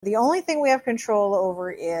The only thing we have control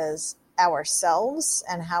over is ourselves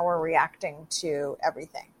and how we're reacting to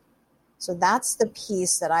everything. So that's the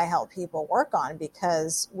piece that I help people work on,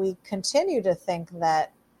 because we continue to think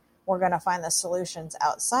that we're going to find the solutions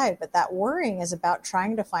outside, but that worrying is about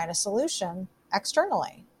trying to find a solution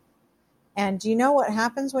externally. And do you know what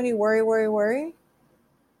happens when you worry?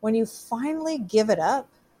 When you finally give it up,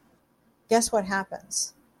 guess what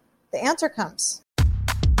happens? The answer comes.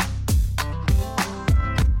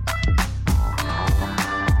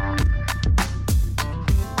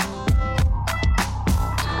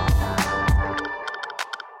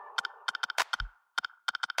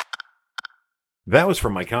 That was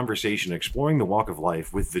from my conversation exploring the walk of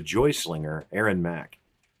life with the Joy Slinger Erin Mac.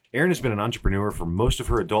 Erin has been an entrepreneur for most of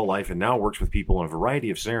her adult life and now works with people in a variety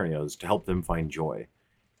of scenarios to help them find joy.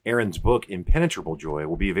 Erin's book, Impenetrable Joy,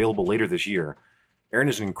 will be available later this year. Erin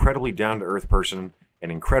is an incredibly down-to-earth person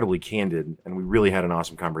and incredibly candid, and we really had an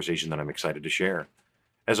awesome conversation that I'm excited to share.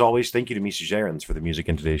 As always, thank you to Mrs. Aarons for the music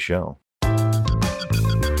in today's show.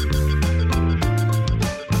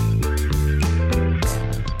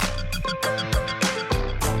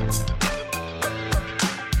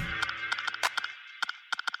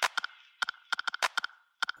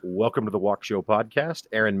 Welcome to the Walk Show podcast.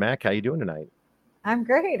 Erin Mac, how you doing tonight? I'm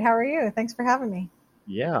great. How are you? Thanks for having me.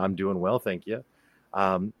 Yeah, I'm doing well, thank you.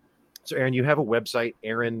 So Erin, you have a website,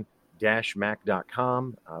 erin-mac.com,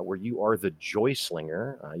 where you are the Joy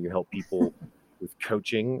Slinger. You help people with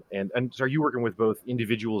coaching. And so are you working with both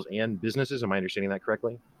individuals and businesses? Am I understanding that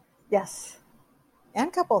correctly? Yes.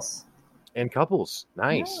 And couples. And couples.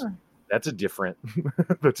 Nice. Yeah. That's a different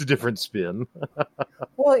spin.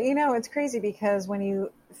 Well, it's crazy because when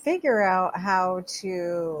you figure out how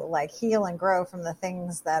to heal and grow from the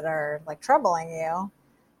things that are troubling you,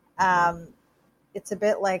 it's a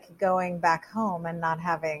bit like going back home and not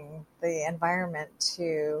having the environment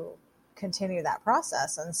to continue that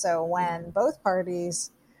process. And so when both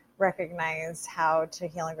parties recognize how to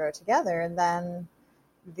heal and grow together, then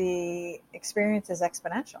the experience is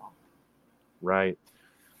exponential. Right.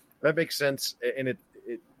 That makes sense. And it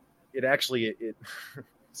actually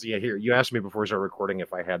so yeah, here, you asked me before we started recording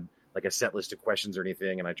if I had a set list of questions or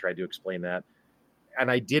anything, and I tried to explain that.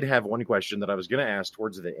 And I did have one question that I was going to ask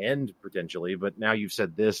towards the end potentially, but now you've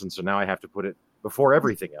said this, and so now I have to put it before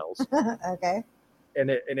everything else. Okay.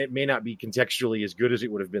 And it may not be contextually as good as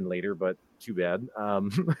it would have been later, but too bad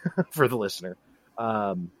for the listener.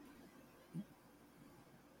 A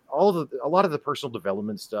lot of the personal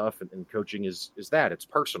development stuff and coaching is that it's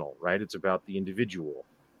personal, right? It's about the individual.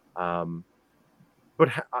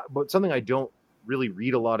 But something I don't really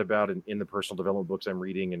read a lot about in the personal development books I'm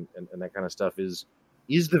reading and that kind of stuff is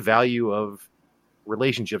the value of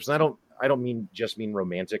relationships. And I don't mean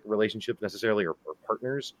romantic relationships necessarily or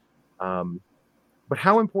partners. But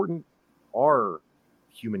how important are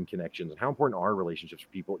human connections and how important are relationships for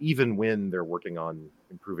people, even when they're working on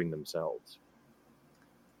improving themselves?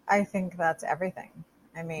 I think that's everything.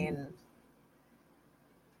 I mean,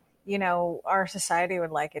 our society would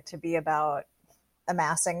like it to be about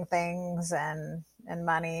amassing things and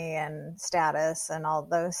money and status and all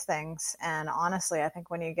those things. And honestly, I think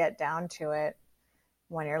when you get down to it,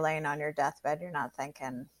 when you're laying on your deathbed, you're not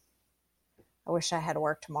thinking, I wish I had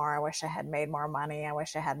worked more. I wish I had made more money. I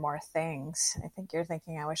wish I had more things. I think you're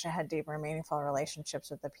thinking, I wish I had deeper, meaningful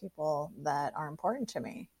relationships with the people that are important to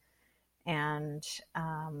me. And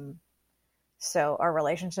so are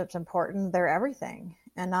relationships important? They're everything.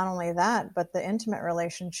 And not only that, but the intimate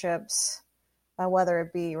relationships, whether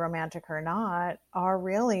it be romantic or not, are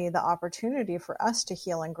really the opportunity for us to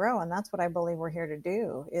heal and grow. And that's what I believe we're here to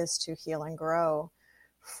do, is to heal and grow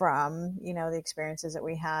from, the experiences that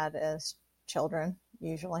we had as children,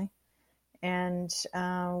 usually. And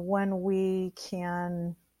when we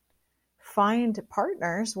can find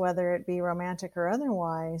partners, whether it be romantic or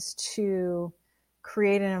otherwise, to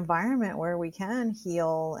create an environment where we can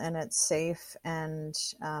heal and it's safe and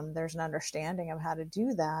there's an understanding of how to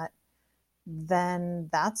do that, then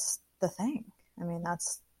that's the thing. I mean,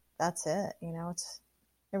 that's it.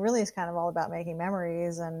 It really is kind of all about making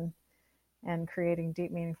memories and creating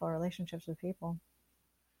deep, meaningful relationships with people.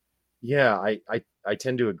 Yeah, I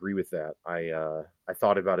tend to agree with that. I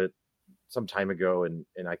thought about it some time ago and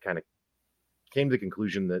I kind of came to the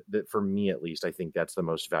conclusion that for me, at least, I think that's the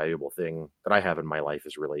most valuable thing that I have in my life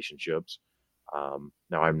is relationships.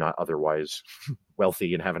 Now I'm not otherwise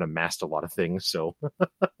wealthy and haven't amassed a lot of things, so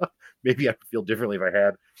maybe I would feel differently if I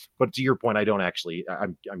had. But to your point, I don't actually.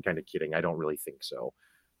 I'm kind of kidding. I don't really think so.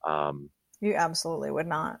 You absolutely would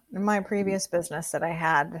not. In my previous business that I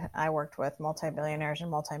had, I worked with multi-billionaires and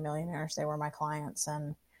multi-millionaires. They were my clients,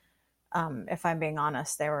 and If I'm being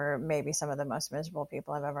honest, they were maybe some of the most miserable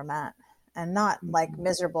people I've ever met. And not like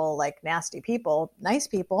miserable, like nasty people, nice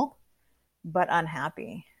people, but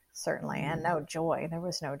unhappy, certainly. And no joy. There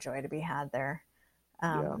was no joy to be had there.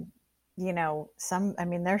 Yeah. You know, I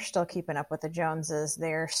mean, they're still keeping up with the Joneses.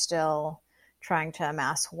 They're still trying to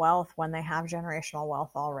amass wealth when they have generational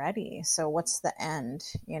wealth already. So what's the end?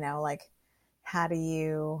 You know, like, how do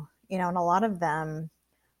you, and a lot of them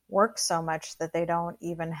work so much that they don't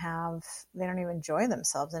even enjoy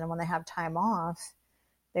themselves. And when they have time off,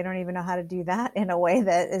 they don't even know how to do that in a way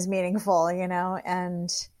that is meaningful, and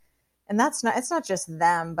it's not just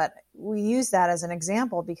them, but we use that as an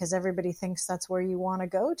example because everybody thinks that's where you want to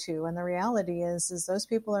go to. And the reality is those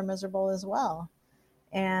people are miserable as well.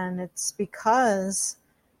 And it's because,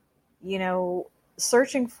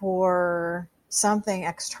 searching for something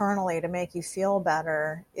externally to make you feel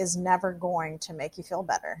better is never going to make you feel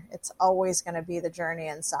better. It's always going to be the journey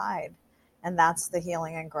inside. And that's the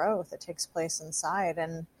healing and growth that takes place inside.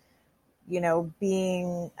 And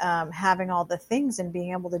being having all the things and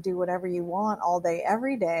being able to do whatever you want all day,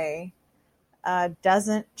 every day,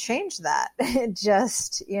 doesn't change that. It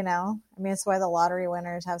just, it's why the lottery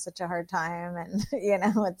winners have such a hard time. And,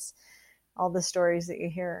 it's all the stories that you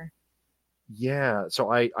hear. Yeah.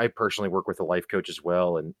 So I personally work with a life coach as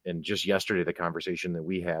well. And just yesterday, the conversation that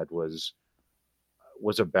we had was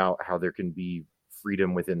about how there can be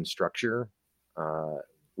freedom within structure,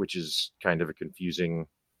 which is kind of a confusing,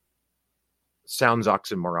 sounds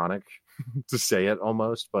oxymoronic to say it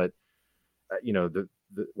almost, but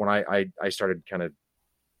when I started kind of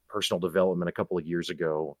personal development a couple of years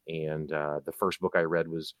ago, and the first book I read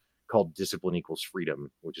was called Discipline Equals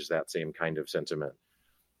Freedom, which is that same kind of sentiment.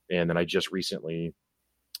 And then I just recently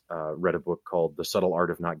read a book called The Subtle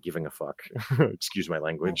Art of Not Giving a Fuck. Excuse my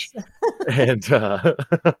language. Yes.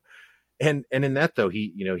 And in that though,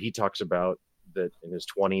 he talks about that in his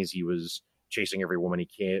 20s he was chasing every woman he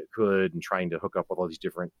could and trying to hook up with all these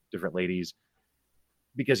different ladies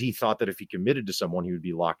because he thought that if he committed to someone he would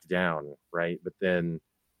be locked down, right? But then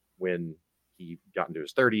when he got into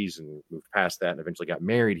his 30s and moved past that and eventually got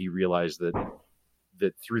married, he realized that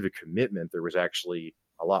through the commitment there was actually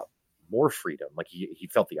a lot more freedom. Like he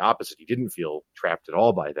felt the opposite. He didn't feel trapped at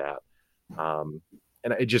all by that.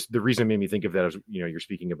 And it just, the reason it made me think of that is, you're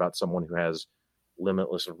speaking about someone who has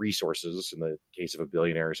limitless resources in the case of a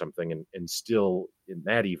billionaire or something. And still in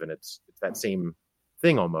that, even it's that same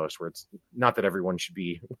thing almost, where it's not that everyone should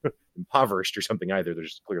be impoverished or something either.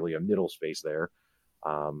 There's clearly a middle space there.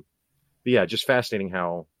 But yeah, just fascinating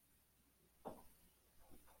how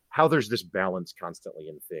there's this balance constantly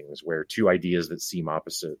in things where two ideas that seem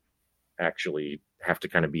opposite actually have to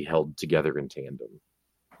kind of be held together in tandem.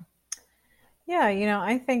 Yeah,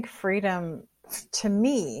 I think freedom, to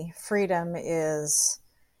me, freedom is,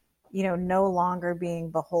 no longer being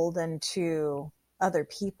beholden to other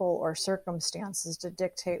people or circumstances to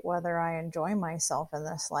dictate whether I enjoy myself in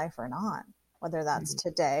this life or not, whether that's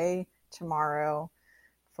today, tomorrow,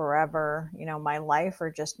 forever, my life or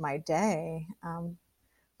just my day.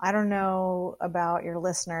 I don't know about your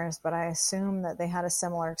listeners, but I assume that they had a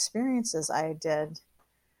similar experience as I did,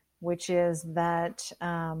 which is that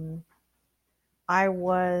I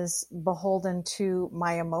was beholden to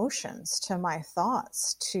my emotions, to my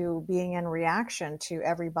thoughts, to being in reaction to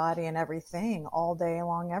everybody and everything all day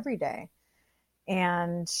long, every day.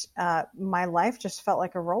 And my life just felt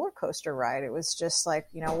like a roller coaster ride. It was just like,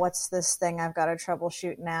 what's this thing I've got to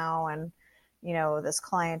troubleshoot now? And, this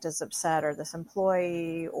client is upset, or this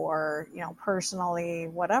employee, or, personally,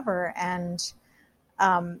 whatever. And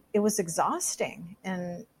it was exhausting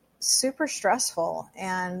and super stressful.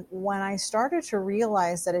 And when I started to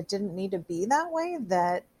realize that it didn't need to be that way,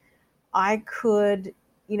 that I could,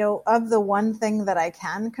 of the one thing that I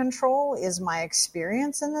can control is my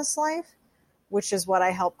experience in this life, which is what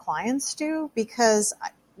I help clients do, because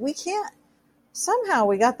we can't, somehow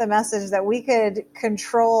we got the message that we could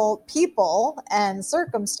control people and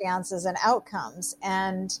circumstances and outcomes.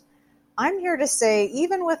 And I'm here to say,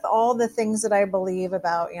 even with all the things that I believe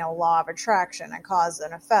about, law of attraction and cause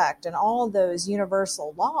and effect and all those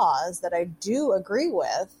universal laws that I do agree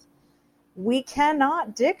with, we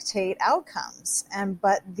cannot dictate outcomes.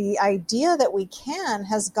 But the idea that we can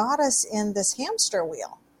has got us in this hamster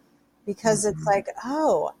wheel, because it's like,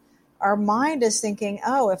 our mind is thinking,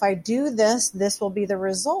 if I do this, this will be the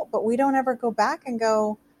result. But we don't ever go back and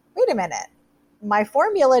go, wait a minute, my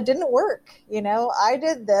formula didn't work. I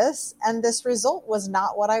did this and this result was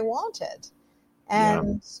not what I wanted.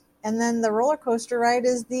 And then the roller coaster ride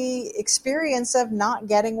is the experience of not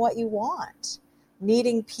getting what you want,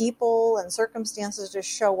 needing people and circumstances to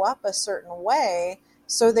show up a certain way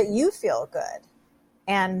so that you feel good.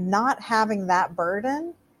 And not having that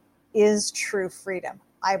burden is true freedom,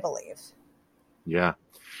 I believe. Yeah.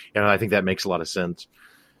 And I think that makes a lot of sense.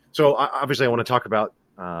 So obviously I want to talk about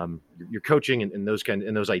your coaching and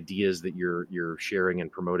those ideas that you're sharing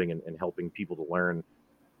and promoting and helping people to learn.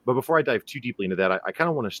 But before I dive too deeply into that, I kind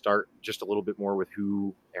of want to start just a little bit more with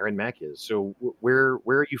who Erin Mac is. So where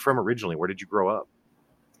are you from originally? Where did you grow up?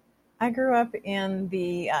 I grew up in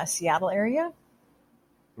the Seattle area.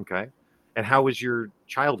 Okay. And how was your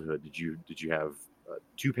childhood? Did you have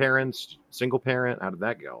two parents, single parent? How did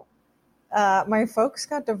that go? My folks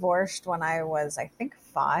got divorced when I was, I think,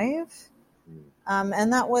 5. Mm.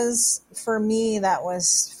 And that was, for me, that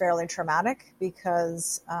was fairly traumatic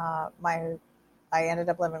because I ended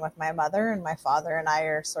up living with my mother, and my father and I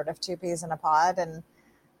are sort of two peas in a pod. And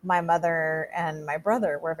my mother and my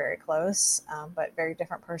brother were very close, but very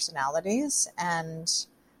different personalities. And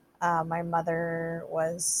my mother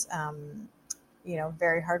was,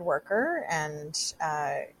 very hard worker and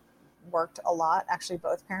worked a lot. Actually,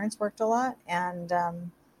 both parents worked a lot, and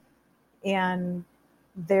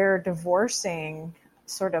their divorcing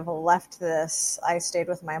sort of left this. I stayed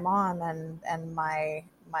with my mom, and my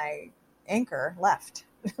anchor left,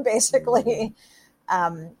 basically.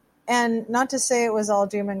 And not to say it was all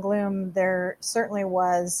doom and gloom. There certainly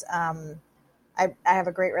was. I have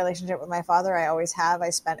a great relationship with my father. I always have. I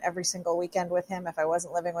spent every single weekend with him if I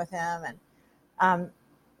wasn't living with him.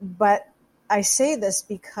 But I say this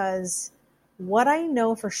because what I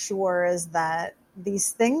know for sure is that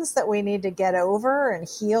these things that we need to get over and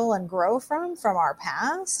heal and grow from our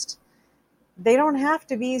past, they don't have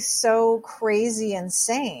to be so crazy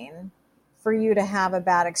insane for you to have a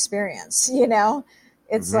bad experience.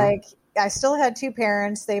 It's like, I still had two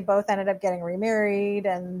parents. They both ended up getting remarried,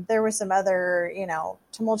 and there were some other,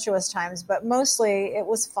 tumultuous times, but mostly it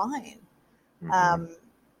was fine.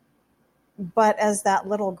 But as that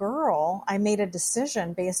little girl, I made a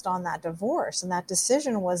decision based on that divorce. And that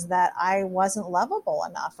decision was that I wasn't lovable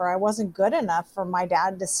enough, or I wasn't good enough for my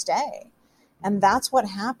dad to stay. And that's what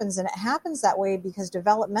happens. And it happens that way because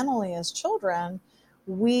developmentally as children,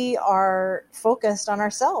 we are focused on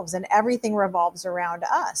ourselves and everything revolves around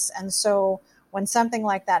us. And so when something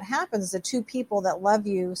like that happens, the two people that love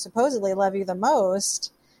you, supposedly love you the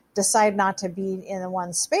most, decide not to be in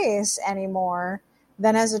one space anymore.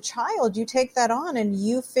 Then as a child, you take that on and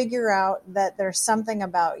you figure out that there's something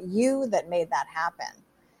about you that made that happen.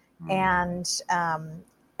 And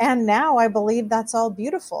now I believe that's all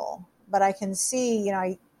beautiful. But I can see,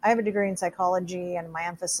 I have a degree in psychology, and my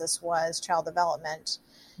emphasis was child development.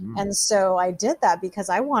 And so I did that because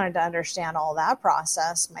I wanted to understand all that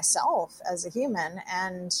process myself as a human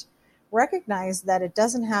and recognize that it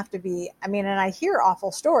doesn't have to be, and I hear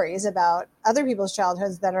awful stories about other people's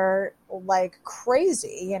childhoods that are like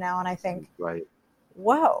crazy, and I think, Right.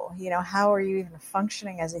 whoa, how are you even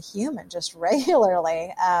functioning as a human just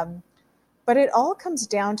regularly? But it all comes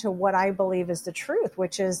down to what I believe is the truth,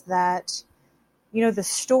 which is that, the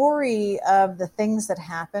story of the things that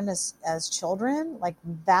happen as children, like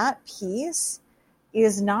that piece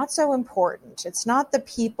is not so important. It's not the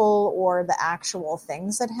people or the actual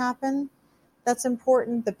things that happen that's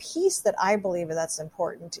important. The piece that I believe that's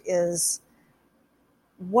important is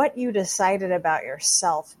what you decided about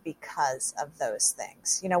yourself because of those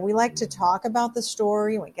things. We like to talk about the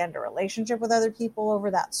story, we get into a relationship with other people over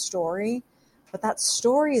that story, but that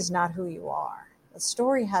story is not who you are. The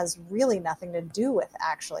story has really nothing to do with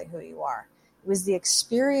actually who you are. It was the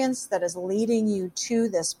experience that is leading you to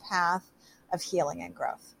this path of healing and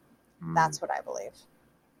growth. That's what I believe.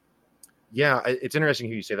 Yeah, it's interesting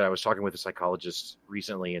who you say that. I was talking with a psychologist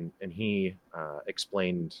recently, and he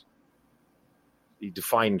he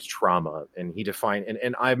defined trauma, and he defined,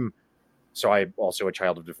 and I'm also a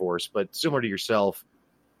child of divorce, but similar to yourself,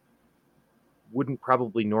 wouldn't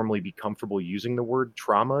probably normally be comfortable using the word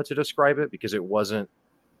trauma to describe it because there wasn't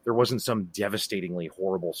some devastatingly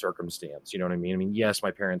horrible circumstance. You know what I mean? Yes,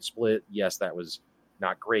 my parents split. Yes, that was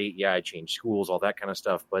not great. Yeah, I changed schools, all that kind of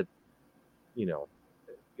stuff. But,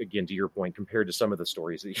 again, to your point, compared to some of the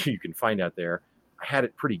stories that you can find out there, I had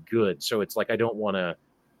it pretty good. So it's like, I don't want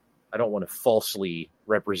to falsely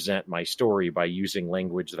represent my story by using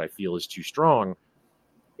language that I feel is too strong.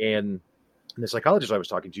 And the psychologist I was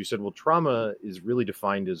talking to said, well, trauma is really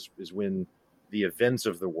defined as when the events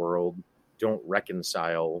of the world don't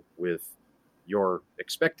reconcile with your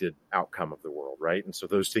expected outcome of the world, right? And so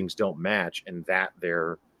those things don't match, and that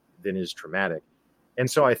there then is traumatic.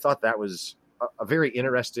 And so I thought that was a very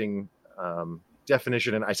interesting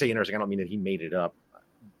definition. And I say interesting, I don't mean that he made it up,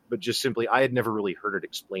 but just simply I had never really heard it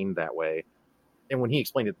explained that way. And when he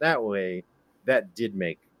explained it that way, that did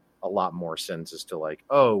make a lot more sense as to like,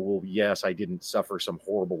 oh, well, yes, I didn't suffer some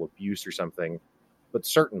horrible abuse or something, but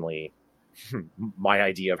certainly my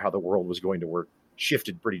idea of how the world was going to work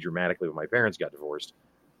shifted pretty dramatically when my parents got divorced.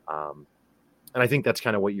 Um, and I think that's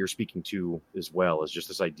kind of what you're speaking to as well, is just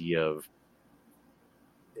this idea of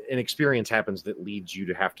an experience happens that leads you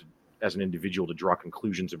to have to, as an individual, to draw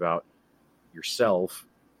conclusions about yourself,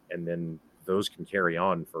 and then those can carry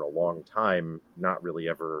on for a long time, not really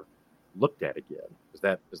ever looked at again.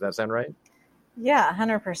 Does that sound right? Yeah,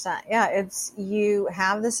 100%. Yeah, it's you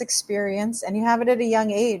have this experience and you have it at a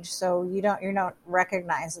young age, so you don't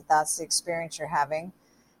recognize that that's the experience you're having,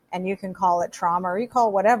 and you can call it trauma or you call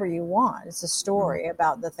it whatever you want. It's a Mm-hmm. story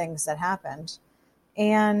about the things that happened,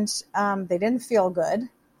 and they didn't feel good.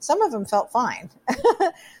 Some of them felt fine.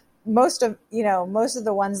 Most of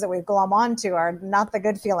the ones that we glom onto are not the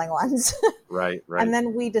good feeling ones. Right, And right.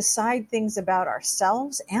 then we decide things about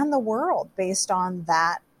ourselves and the world based on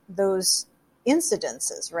those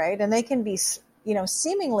incidences, right? And they can be,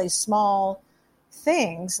 seemingly small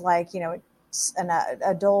things like, an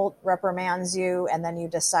adult reprimands you and then you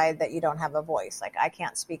decide that you don't have a voice. Like, I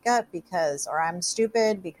can't speak up because, or I'm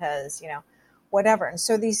stupid because, whatever. And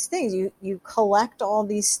so these things, you collect all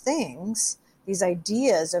these things, these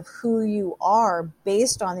ideas of who you are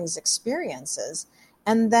based on these experiences.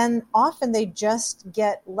 And then often they just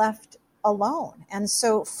get left alone. And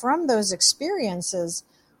so from those experiences,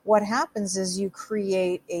 what happens is you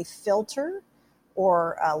create a filter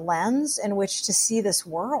or a lens in which to see this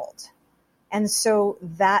world. And so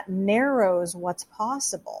that narrows what's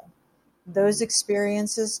possible. Those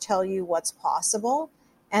experiences tell you what's possible.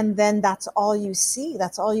 And then that's all you see.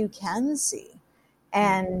 That's all you can see.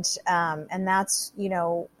 And that's,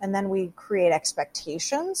 and then we create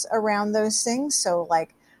expectations around those things. So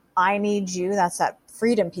like, I need you, that's that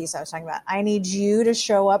freedom piece I was talking about. I need you to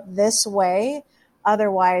show up this way.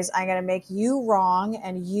 Otherwise, I'm going to make you wrong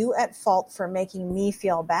and you at fault for making me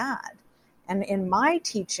feel bad. And in my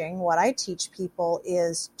teaching, what I teach people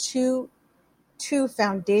is two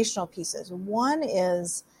foundational pieces. One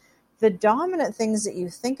is the dominant things that you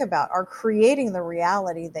think about are creating the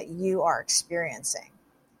reality that you are experiencing.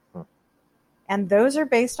 Hmm. And those are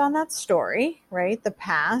based on that story, right? The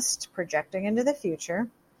past projecting into the future.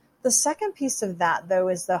 The second piece of that, though,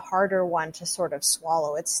 is the harder one to sort of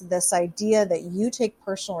swallow. It's this idea that you take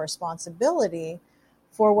personal responsibility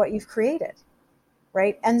for what you've created,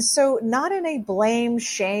 right? And so not in a blame,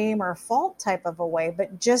 shame, or fault type of a way,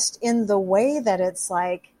 but just in the way that it's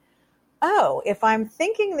like, oh, if I'm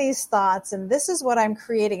thinking these thoughts and this is what I'm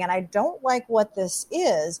creating and I don't like what this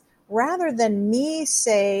is, rather than me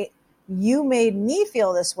say, you made me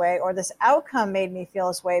feel this way or this outcome made me feel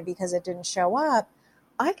this way because it didn't show up,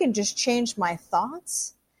 I can just change my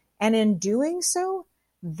thoughts. And in doing so,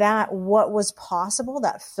 that what was possible,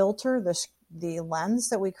 that filter, the lens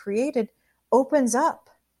that we created opens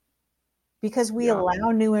up because we Yeah.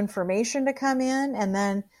 allow new information to come in. And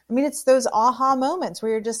then, I mean, it's those aha moments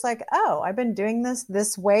where you're just like, oh, I've been doing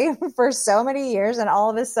this way for so many years. And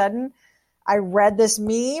all of a sudden I read this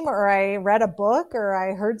meme or I read a book or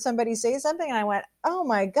I heard somebody say something and I went, oh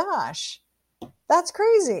my gosh, that's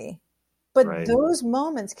crazy. But Right. those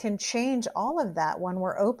moments can change all of that when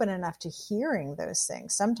we're open enough to hearing those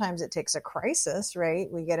things. Sometimes it takes a crisis, right?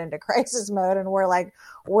 We get into crisis mode and we're like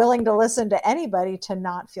willing to listen to anybody to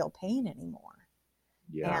not feel pain anymore.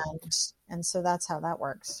 Yeah. And so that's how that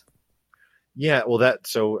works. Yeah. Well, that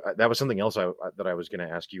was something else that I was going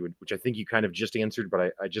to ask you, which I think you kind of just answered,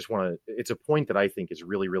 but I just want to. It's a point that I think is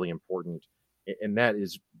really, really important, and that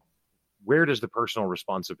is, where does the personal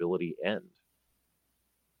responsibility end?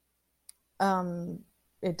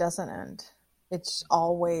 It doesn't end. It's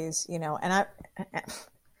always, and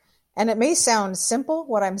it may sound simple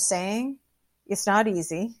what I'm saying. It's not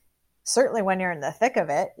easy. Certainly when you're in the thick of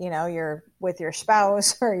it, you're with your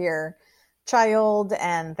spouse or your child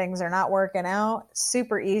and things are not working out,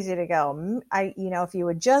 super easy to go, if you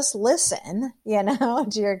would just listen, to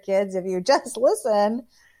your kids, if you just listen,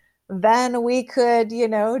 then we could,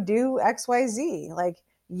 do XYZ. Like,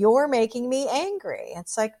 you're making me angry.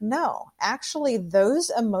 It's like, no, actually, those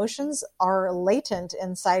emotions are latent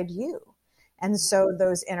inside you. And so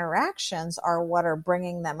those interactions are what are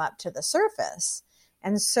bringing them up to the surface.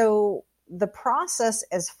 And so the process,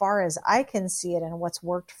 as far as I can see it and what's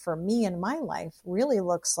worked for me in my life, really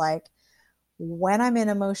looks like when I'm in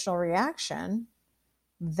emotional reaction,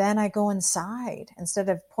 then I go inside instead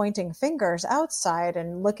of pointing fingers outside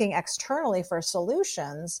and looking externally for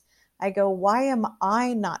solutions. I go, why am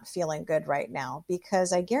I not feeling good right now?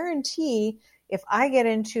 Because I guarantee if I get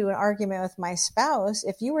into an argument with my spouse,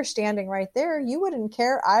 if you were standing right there, you wouldn't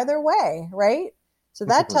care either way, right? So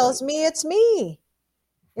that tells Right. me it's me.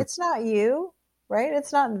 It's not you, right?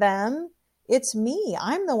 It's not them. It's me.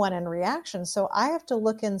 I'm the one in reaction. So I have to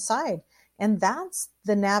look inside. And that's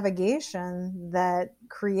the navigation that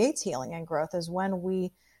creates healing and growth, is when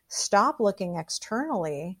we stop looking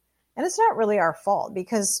externally. And it's not really our fault,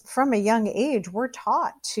 because from a young age, we're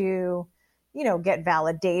taught to, get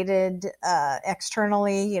validated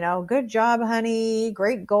externally, good job, honey,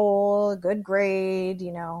 great goal, good grade,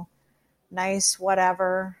 nice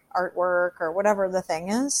whatever, artwork or whatever the thing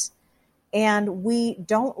is. And we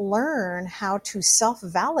don't learn how to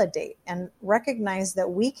self-validate and recognize that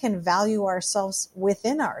we can value ourselves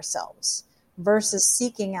within ourselves versus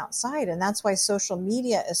seeking outside. And that's why social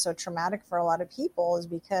media is so traumatic for a lot of people, is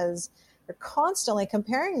because they're constantly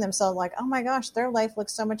comparing themselves, like, oh my gosh, their life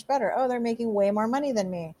looks so much better. Oh, they're making way more money than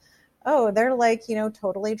me. Oh, they're like,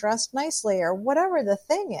 totally dressed nicely, or whatever the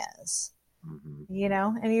thing is.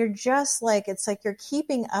 And you're just like, it's like you're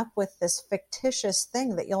keeping up with this fictitious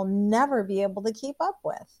thing that you'll never be able to keep up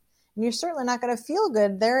with. And you're certainly not going to feel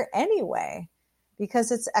good there anyway,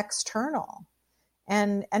 because it's external.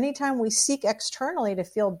 And anytime we seek externally to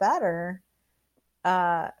feel better,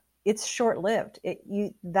 it's short-lived.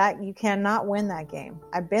 You cannot win that game.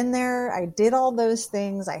 I've been there. I did all those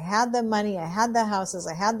things. I had the money. I had the houses.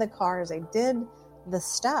 I had the cars. I did the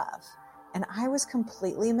stuff. And I was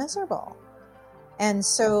completely miserable. And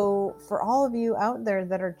so for all of you out there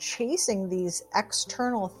that are chasing these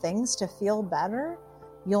external things to feel better,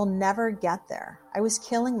 you'll never get there. I was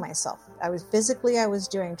killing myself. I was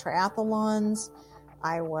doing triathlons.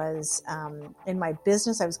 I was in my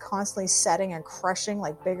business. I was constantly setting and crushing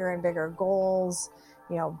like bigger and bigger goals,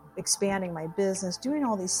 expanding my business, doing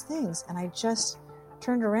all these things. And I just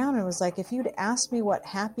turned around and was like, if you'd asked me what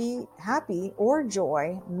happy or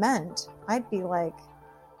joy meant, I'd be like,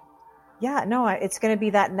 yeah, no, it's going to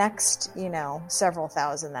be that next, several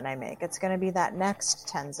thousand that I make. It's going to be that next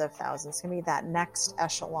tens of thousands. It's going to be that next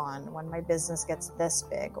echelon when my business gets this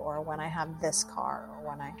big, or when I have this car,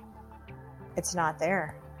 or it's not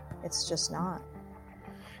there. It's just not.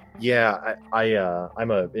 Yeah,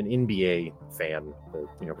 I'm an NBA fan,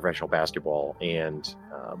 professional basketball, and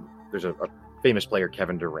there's a famous player,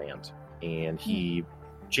 Kevin Durant, and he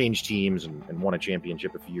changed teams and won a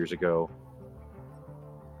championship a few years ago.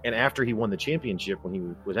 And after he won the championship, when he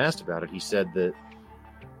was asked about it, he said that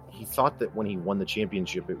he thought that when he won the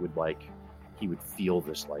championship, he would feel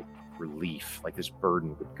this like relief, like this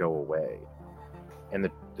burden would go away. And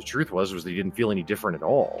the truth was that he didn't feel any different at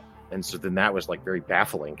all. And so then that was like very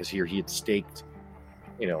baffling, because here he had staked,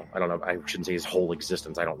 I don't know, I shouldn't say his whole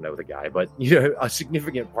existence. I don't know the guy, but a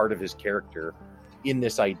significant part of his character in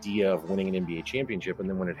this idea of winning an NBA championship. And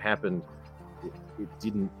then when it happened, it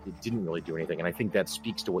didn't really do anything. And I think that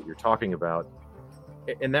speaks to what you're talking about.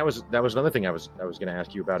 And that was another thing I was going to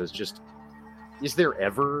ask you about, is just, is there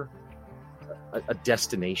ever a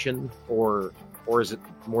destination, or is it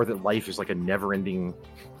more that life is like a never ending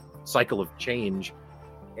cycle of change?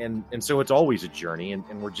 And so it's always a journey,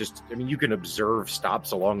 and we're just, you can observe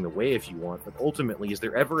stops along the way if you want, but ultimately, is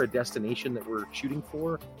there ever a destination that we're shooting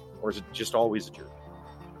for, or is it just always a journey?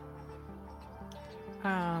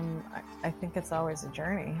 I think it's always a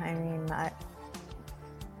journey.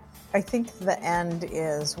 I think the end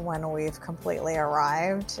is when we've completely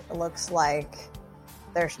arrived. It looks like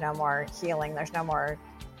there's no more healing. There's no more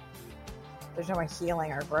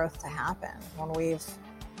healing or growth to happen. When we've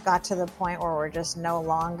got to the point where we're just no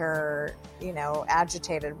longer,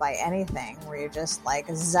 agitated by anything, where you're just like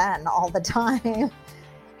zen all the time.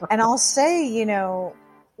 And I'll say,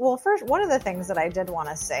 well, first, one of the things that I did want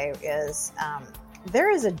to say is,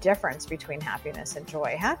 there is a difference between happiness and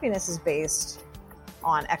joy. Happiness is based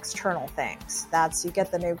on external things. That's, you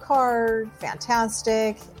get the new car,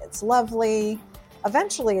 fantastic, it's lovely.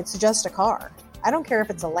 Eventually, it's just a car. I don't care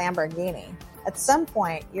if it's a Lamborghini. At some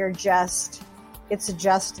point, it's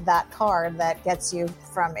just that car that gets you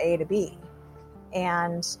from A to B.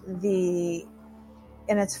 And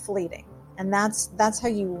it's fleeting. And that's how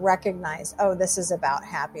you recognize, oh, this is about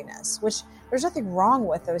happiness, which there's nothing wrong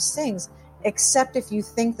with those things, except if you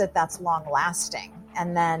think that that's long lasting,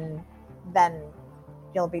 and then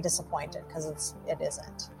you'll be disappointed, because it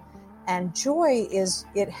isn't. And joy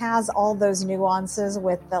it has all those nuances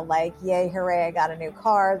with the like, yay, hooray, I got a new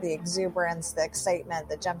car, the exuberance, the excitement,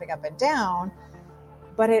 the jumping up and down,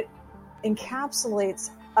 but it encapsulates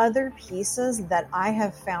other pieces that I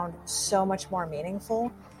have found so much more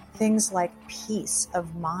meaningful. Things like peace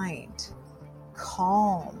of mind,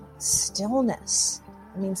 calm, stillness.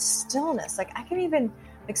 Stillness. Like, I can even,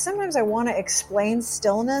 like sometimes I want to explain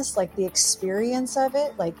stillness, like the experience of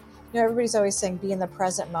it. Like, everybody's always saying be in the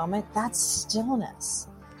present moment. That's stillness.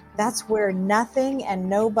 That's where nothing and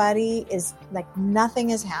nobody is, like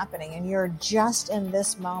nothing is happening and you're just in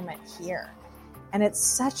this moment here. And it's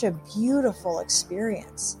such a beautiful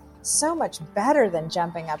experience. So much better than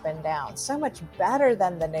jumping up and down. So much better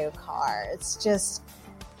than the new car.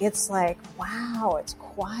 It's like, wow, it's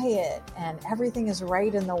quiet and everything is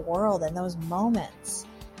right in the world in those moments.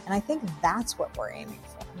 And I think that's what we're aiming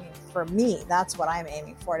for. I mean, for me, that's what I'm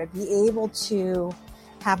aiming for, to be able to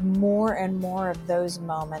have more and more of those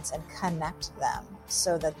moments and connect them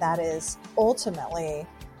so that is ultimately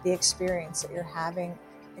the experience that you're having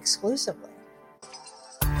exclusively.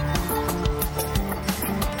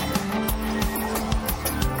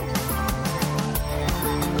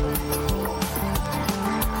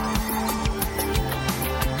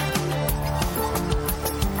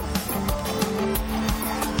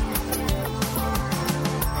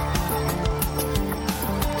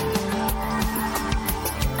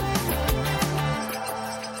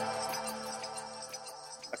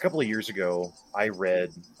 A couple of years ago, I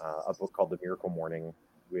read a book called The Miracle Morning,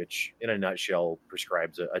 which in a nutshell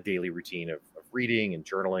prescribes a daily routine of reading and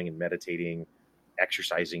journaling and meditating,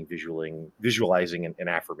 exercising, visualizing and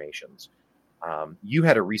affirmations. You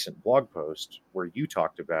had a recent blog post where you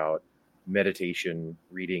talked about meditation,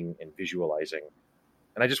 reading, and visualizing.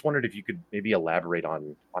 And I just wondered if you could maybe elaborate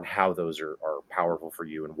on how those are powerful for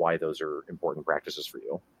you and why those are important practices for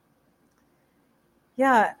you.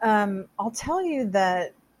 Yeah, I'll tell you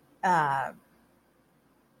that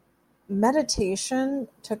meditation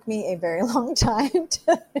took me a very long time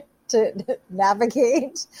to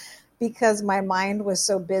navigate because my mind was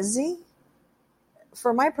so busy.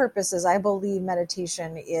 For my purposes, I believe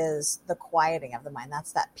meditation is the quieting of the mind.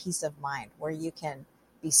 That's that peace of mind where you can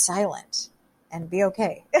be silent and be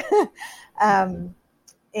okay.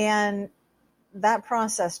 And that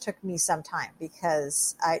process took me some time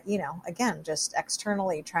because again, just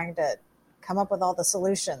externally trying to come up with all the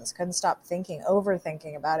solutions, couldn't stop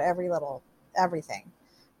overthinking about everything,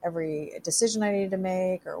 every decision I needed to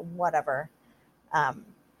make or whatever.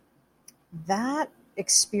 That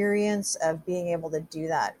experience of being able to do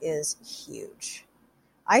that is huge.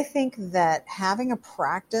 I think that having a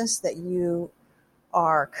practice that you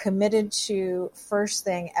are committed to first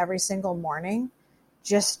thing every single morning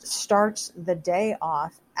just starts the day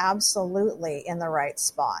off absolutely in the right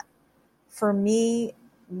spot. For me,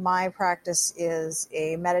 my practice is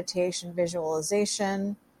a meditation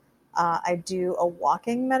visualization. I do a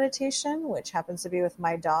walking meditation, which happens to be with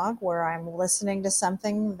my dog, where I'm listening to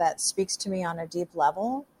something that speaks to me on a deep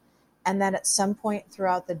level. And then at some point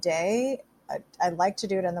throughout the day, I like to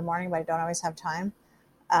do it in the morning, but I don't always have time.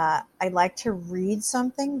 I like to read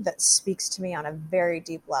something that speaks to me on a very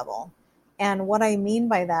deep level. And what I mean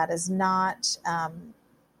by that is not,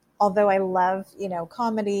 although I love,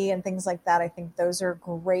 comedy and things like that, I think those are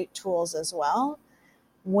great tools as well.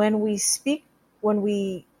 When we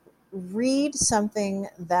read something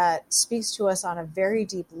that speaks to us on a very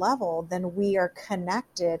deep level, then we are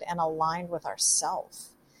connected and aligned with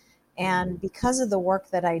ourselves. And because of the work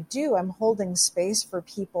that I do, I'm holding space for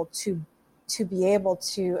people to be able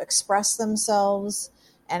to express themselves.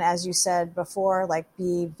 And as you said before, like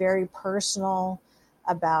be very personal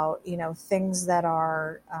about, things that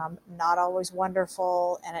are not always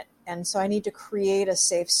wonderful. And so I need to create a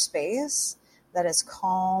safe space that is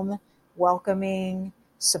calm, welcoming,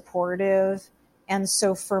 supportive. And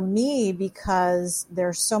so for me, because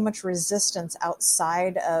there's so much resistance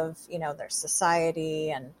outside of, their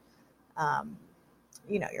society and,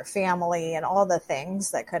 your family and all the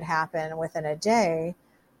things that could happen within a day,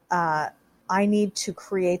 I need to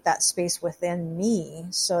create that space within me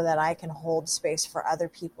so that I can hold space for other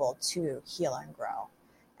people to heal and grow.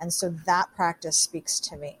 And so that practice speaks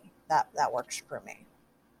to me. That works for me.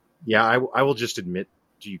 Yeah, I will just admit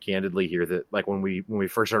to you candidly here that like when we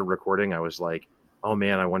first started recording, I was like, oh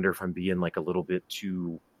man, I wonder if I'm being like a little bit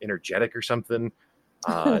too energetic or something.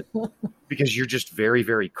 Because you're just very,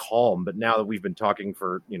 very calm. But now that we've been talking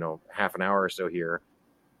for, half an hour or so here,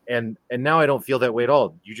 and now I don't feel that way at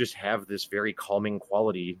all. You just have this very calming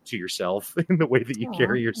quality to yourself in the way that you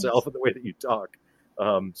carry yourself and the way that you talk.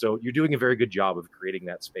 So you're doing a very good job of creating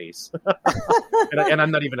that space. and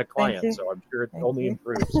I'm not even a client, so I'm sure it only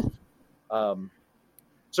improves.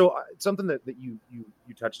 So something that you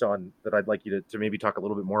touched on that I'd like you to maybe talk a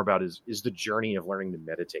little bit more about is the journey of learning to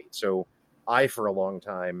meditate. So I, for a long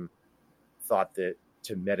time, thought that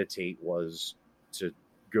to meditate was to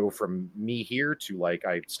go from me here to like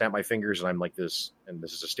I snap my fingers and I'm like this, and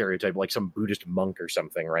this is a stereotype, like some Buddhist monk or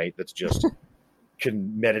something, right? That's just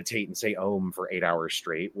can meditate and say Om for 8 hours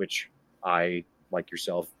straight, which I, like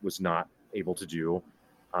yourself, was not able to do.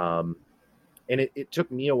 And it took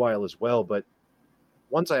me a while as well. But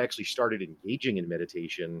once I actually started engaging in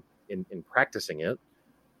meditation, in practicing it,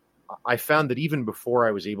 I found that even before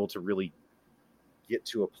I was able to really get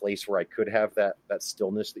to a place where I could have that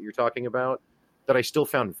stillness that you're talking about, that I still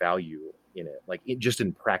found value in it, like just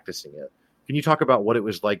in practicing it. Can you talk about what it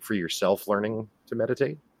was like for yourself learning to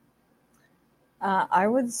meditate? I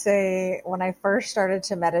would say when I first started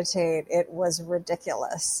to meditate, it was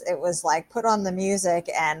ridiculous. It was like put on the music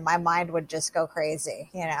and my mind would just go crazy.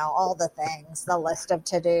 All the things, the list of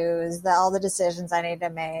to-dos, all the decisions I need to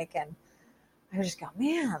make. And I would just go,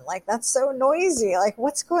 man, like that's so noisy. Like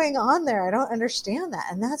what's going on there? I don't understand that.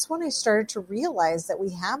 And that's when I started to realize that we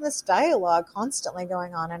have this dialogue constantly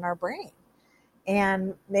going on in our brain.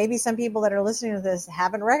 And maybe some people that are listening to this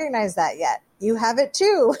haven't recognized that yet. You have it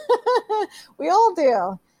too. We all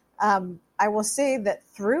do. I will say that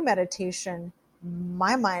through meditation,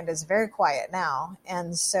 my mind is very quiet now.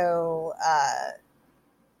 And so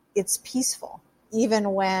it's peaceful,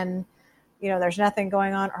 even when, there's nothing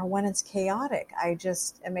going on or when it's chaotic. I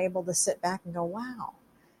just am able to sit back and go, wow.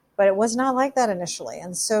 But it was not like that initially.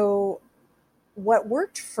 And so what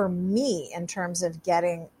worked for me in terms of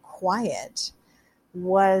getting quiet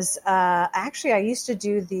was actually I used to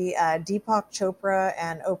do the Deepak Chopra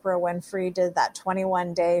and Oprah Winfrey did that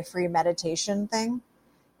 21-day free meditation thing.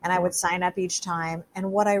 And I would sign up each time.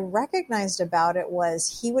 And what I recognized about it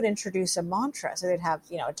was he would introduce a mantra. So they'd have,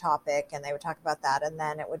 a topic and they would talk about that. And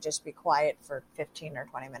then it would just be quiet for 15 or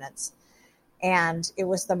 20 minutes. And it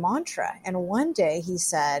was the mantra. And one day he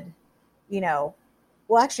said,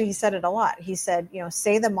 actually he said it a lot. He said,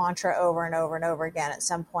 say the mantra over and over and over again. At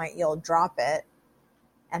some point you'll drop it.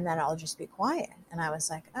 And then I'll just be quiet. And I was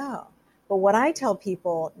like, oh. But what I tell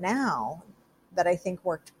people now that I think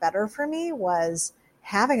worked better for me was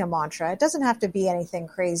having a mantra. It doesn't have to be anything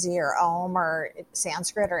crazy or Om or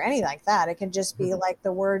Sanskrit or anything like that. It can just be like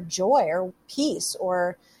the word joy or peace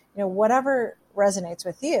or, whatever resonates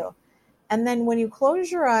with you. And then when you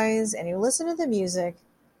close your eyes and you listen to the music,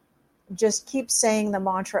 just keep saying the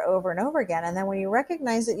mantra over and over again. And then when you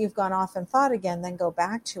recognize that you've gone off and thought again, then go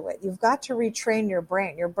back to it. You've got to retrain your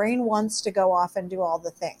brain. Your brain wants to go off and do all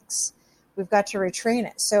the things. We've got to retrain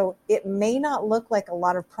it. So it may not look like a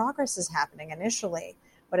lot of progress is happening initially,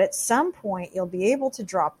 but at some point you'll be able to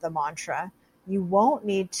drop the mantra. You won't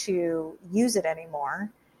need to use it anymore.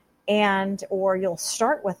 Or you'll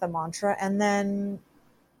start with the mantra and then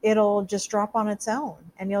it'll just drop on its own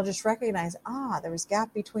and you'll just recognize, there was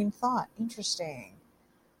gap between thought. Interesting.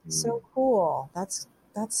 So cool. That's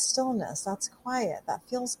stillness. That's quiet. That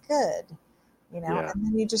feels good. Yeah. And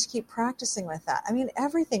then you just keep practicing with that. I mean,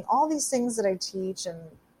 everything, all these things that I teach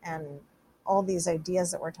and all these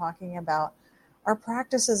ideas that we're talking about are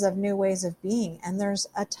practices of new ways of being. And there's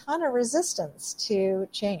a ton of resistance to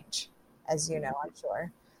change, as you know, I'm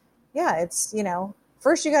sure. Yeah. It's,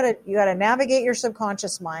 first, you gotta navigate your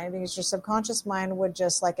subconscious mind because your subconscious mind would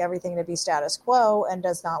just like everything to be status quo and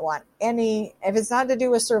does not want if it's not to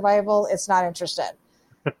do with survival, it's not interested.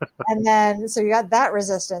 And then, so you got that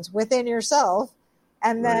resistance within yourself.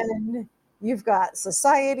 And then you've got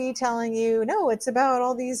society telling you, no, it's about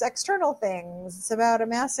all these external things. It's about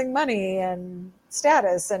amassing money and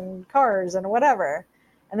status and cars and whatever.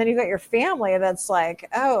 And then you've got your family that's like,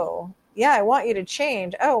 oh, yeah, I want you to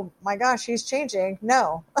change. Oh my gosh, he's changing.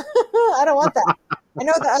 No, I don't want that. I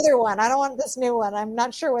know the other one. I don't want this new one. I'm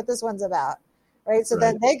not sure what this one's about. Right. So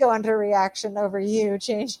then they go into reaction over you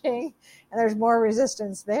changing and there's more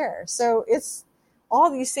resistance there. So it's all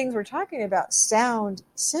these things we're talking about sound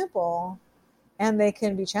simple and they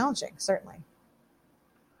can be challenging, certainly.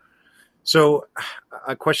 So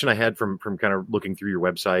a question I had from kind of looking through your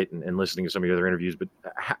website and listening to some of your other interviews, but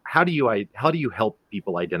how do you help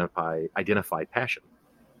people identify passion?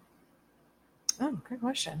 Oh, good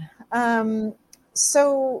question.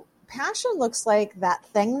 So passion looks like that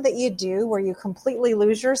thing that you do where you completely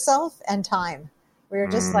lose yourself and time, where you're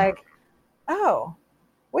just like, oh,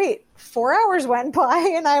 wait, 4 hours went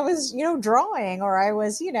by and I was, drawing, or I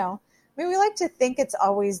was, we like to think it's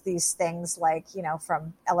always these things like,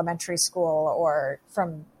 from elementary school or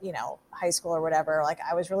from, high school or whatever. Like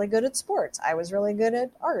I was really good at sports. I was really good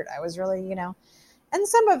at art. I was really, and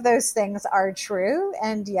some of those things are true.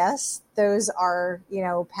 And yes, those are,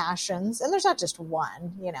 passions. And there's not just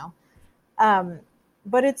one,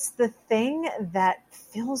 but it's the thing that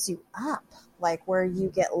fills you up, like where you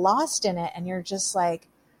get lost in it and you're just like,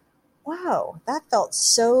 wow, that felt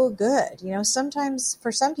so good. Sometimes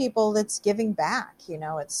for some people it's giving back,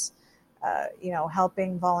 it's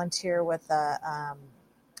helping volunteer with a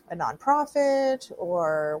nonprofit,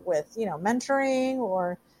 or with, mentoring,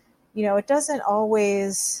 or, it doesn't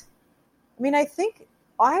always,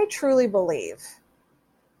 I truly believe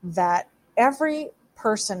that every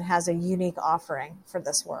person has a unique offering for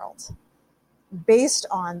this world based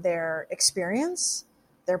on their experience,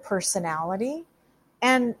 their personality.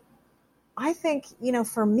 And I think,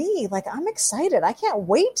 for me, like, I'm excited. I can't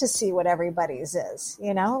wait to see what everybody's is,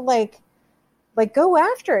 like go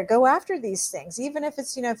after it, go after these things. Even if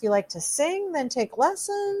it's, if you like to sing, then take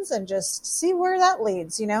lessons and just see where that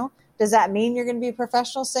leads. Does that mean you're going to be a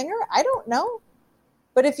professional singer? I don't know.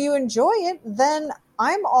 But if you enjoy it, then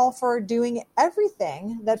I'm all for doing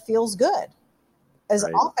everything that feels good as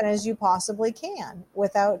Right. often as you possibly can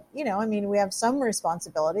without, we have some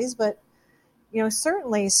responsibilities, but,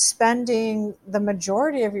 certainly spending the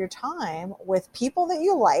majority of your time with people that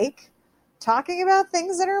you like, talking about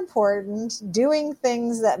things that are important, doing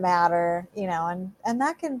things that matter, and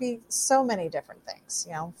that can be so many different things,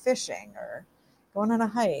 fishing or going on a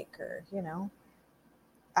hike, or,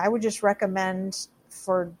 I would just recommend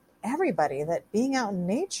for everybody that being out in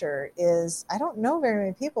nature is, I don't know very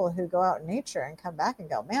many people who go out in nature and come back and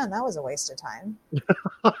go, man, that was a waste of time.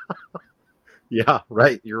 Yeah,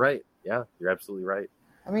 right. You're right. Yeah, you're absolutely right.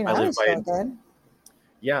 I always feel good.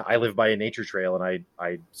 Yeah, I live by a nature trail, and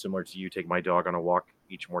I similar to you, take my dog on a walk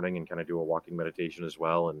each morning and kind of do a walking meditation as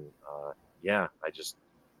well. And yeah,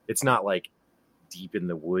 it's not like deep in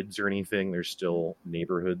the woods or anything. There's still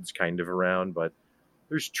neighborhoods kind of around, but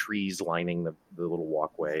there's trees lining the little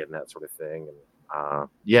walkway and that sort of thing. And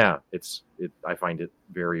yeah, I find it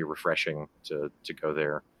very refreshing to go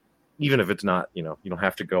there, even if it's not, you don't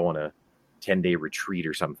have to go on a 10-day retreat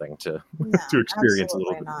or something to No, to experience a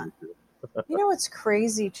little bit not. of nature. What's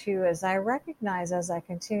crazy too is I recognize as I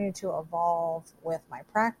continue to evolve with my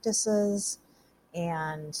practices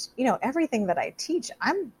and, everything that I teach,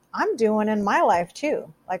 I'm doing in my life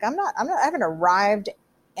too. Like I haven't arrived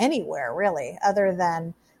anywhere really, other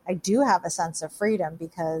than I do have a sense of freedom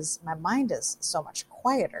because my mind is so much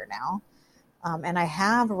quieter now. And I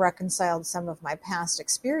have reconciled some of my past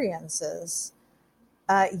experiences.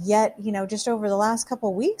 Yet, just over the last couple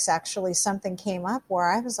of weeks, actually, something came up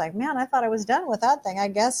where I was like, man, I thought I was done with that thing. I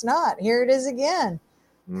guess not. Here it is again.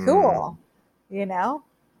 Cool.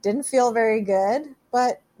 Didn't feel very good,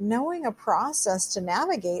 but knowing a process to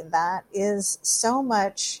navigate that is so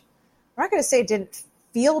much. I'm not going to say it didn't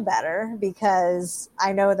feel better because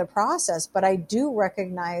I know the process, but I do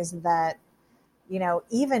recognize that,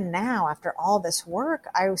 even now after all this work,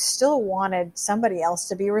 I still wanted somebody else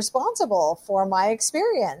to be responsible for my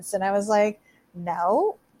experience. And I was like,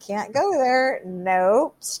 no, can't go there.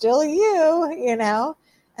 No, still you.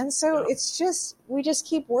 And so it's just, we just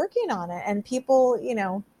keep working on it. And people,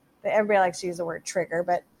 everybody likes to use the word trigger,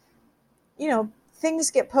 but,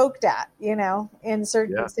 things get poked at, in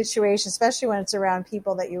certain situations, especially when it's around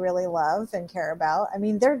people that you really love and care about.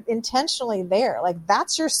 They're intentionally there. Like,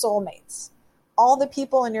 that's your soulmates. All the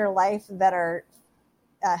people in your life that are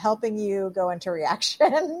helping you go into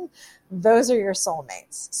reaction, those are your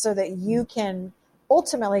soulmates, so that you can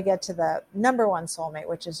ultimately get to the number one soulmate,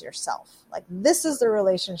 which is yourself. Like, this is the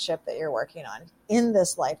relationship that you're working on in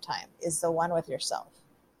this lifetime, is the one with yourself.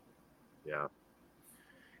 Yeah.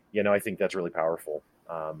 I think that's really powerful.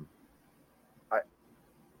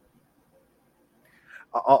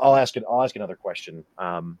 I'll ask another question.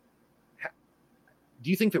 Do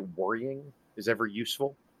you think that worrying is ever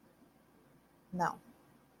useful? No.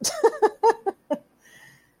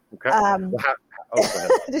 Okay. Go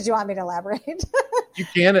ahead. Did you want me to elaborate? You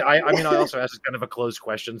can. I also asked kind of a closed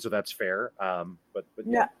question, so that's fair. But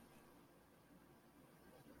yeah. No.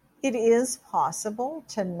 It is possible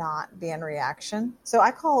to not be in reaction. So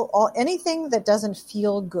I call anything that doesn't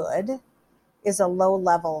feel good is a low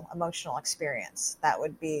level emotional experience. That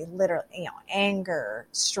would be literally, anger,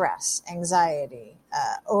 stress, anxiety,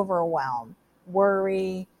 overwhelm,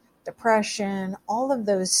 worry, depression, all of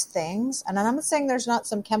those things. And I'm not saying there's not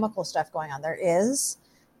some chemical stuff going on. There is.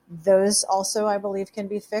 Those also, I believe, can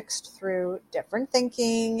be fixed through different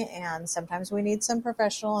thinking. And sometimes we need some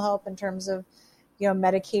professional help in terms of,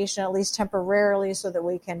 medication, at least temporarily, so that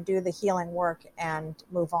we can do the healing work and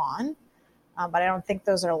move on. But I don't think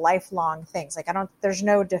those are lifelong things. Like, there's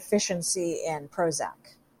no deficiency in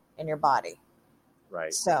Prozac in your body.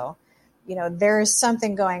 Right. So, there is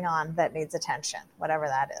something going on that needs attention, whatever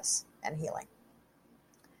that is, and healing.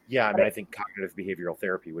 Yeah. I think cognitive behavioral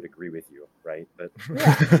therapy would agree with you, right? But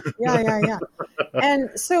Yeah.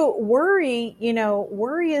 And so worry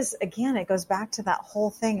is, again, it goes back to that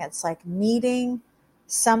whole thing. It's like needing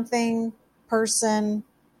something, person,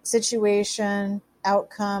 situation,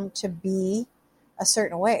 outcome to be a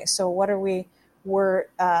certain way. So what are we? We're,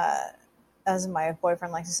 as my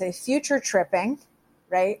boyfriend likes to say, future tripping,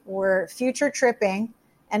 right? We're future tripping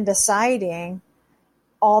and deciding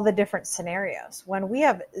all the different scenarios when we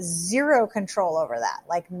have zero control over that,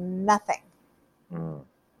 like nothing. Mm.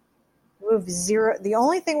 We have zero. The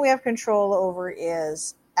only thing we have control over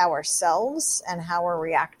is ourselves and how we're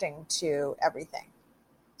reacting to everything.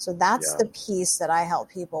 So that's Yeah. the piece that I help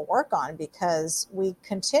people work on, because we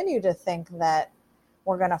continue to think that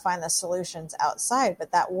we're going to find the solutions outside,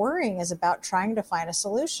 but that worrying is about trying to find a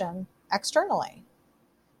solution externally.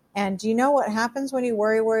 And do you know what happens when you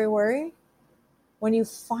worry, worry, worry? When you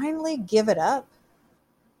finally give it up,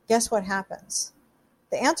 guess what happens?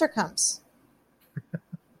 The answer comes.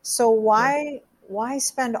 So Right. why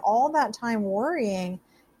spend all that time worrying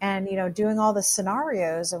and doing all the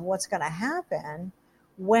scenarios of what's going to happen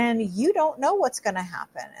when you don't know what's going to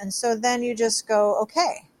happen? And so then you just go,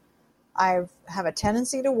 okay, I have a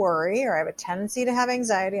tendency to worry, or I have a tendency to have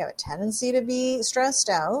anxiety, I have a tendency to be stressed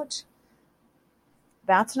out.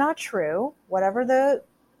 That's not true. Whatever the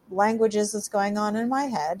language is that's going on in my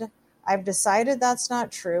head, I've decided that's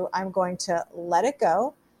not true. I'm going to let it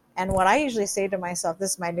go. And what I usually say to myself,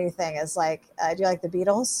 this is my new thing, is like, do you like the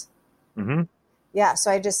Beatles? Mm-hmm. Yeah.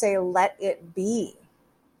 So I just say, let it be.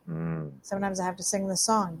 Mm. Sometimes I have to sing the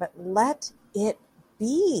song, but let it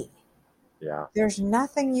be. Yeah. There's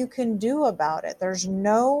nothing you can do about it. There's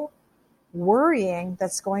no worrying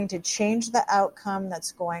that's going to change the outcome,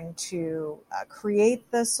 that's going to create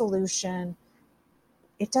the solution.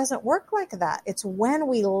 It doesn't work like that. It's when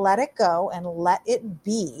we let it go and let it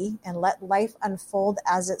be and let life unfold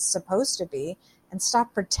as it's supposed to be, and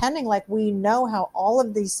stop pretending like we know how all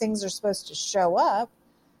of these things are supposed to show up,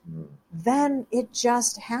 Mm. then it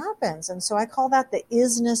just happens. And so I call that the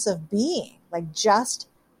isness of being, like just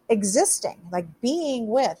existing, like being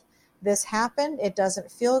with this happened. It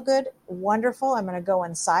doesn't feel good. Wonderful. I'm going to go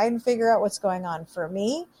inside and figure out what's going on for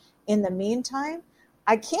me. In the meantime,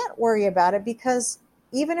 I can't worry about it, because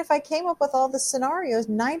even if I came up with all the scenarios,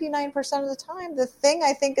 99% of the time, the thing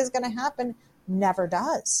I think is going to happen never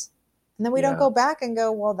does. And then we don't Yeah. go back and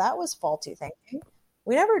go, well, that was faulty thinking.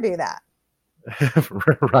 We never do that.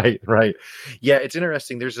 Right, right. Yeah, it's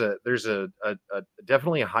interesting. There's a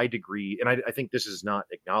definitely a high degree, and I think this is not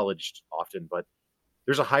acknowledged often, but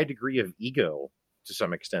there's a high degree of ego to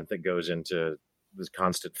some extent that goes into this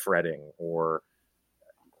constant fretting. Or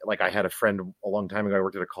like, I had a friend a long time ago I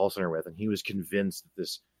worked at a call center with, and he was convinced that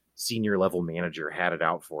this senior level manager had it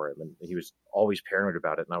out for him, and he was always paranoid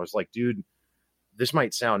about it. And I was like, dude, this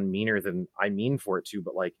might sound meaner than I mean for it to,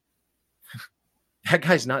 but like, that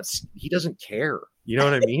guy's not, he doesn't care. You know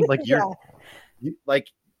what I mean? Like, Yeah. like,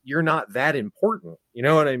 you're not that important. You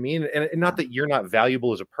know what I mean? And not that you're not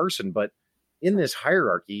valuable as a person, but in this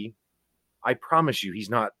hierarchy, I promise you,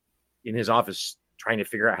 he's not in his office trying to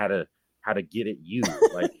figure out how to get at you.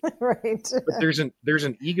 Like, Right. but there's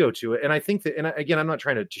an ego to it, and I think that, and again, I'm not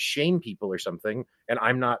trying to shame people or something, and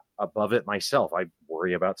I'm not above it myself. I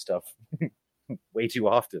worry about stuff way too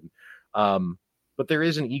often. But there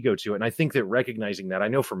is an ego to it. And I think that recognizing that, I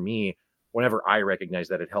know for me, whenever I recognize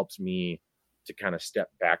that, it helps me to kind of step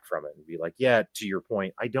back from it and be like, yeah, to your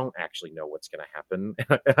point, I don't actually know what's going to happen.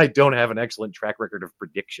 I don't have an excellent track record of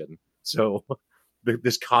prediction. So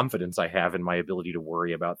this confidence I have in my ability to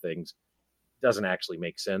worry about things doesn't actually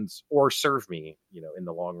make sense or serve me, in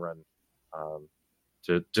the long run, um,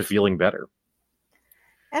 to feeling better.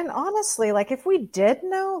 And honestly, like if we did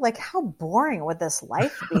know, like how boring would this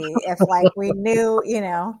life be if like we knew,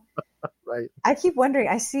 Right. I keep wondering,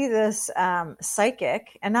 I see this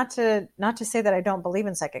psychic, and not to say that I don't believe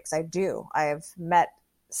in psychics. I do. I've met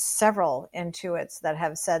several intuits that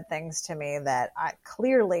have said things to me that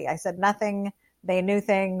I said nothing, they knew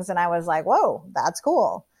things, and I was like, whoa, that's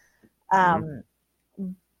cool. Mm-hmm. Um,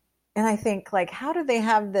 And I think, like, how do they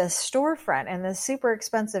have this storefront in this super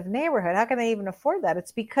expensive neighborhood? How can they even afford that?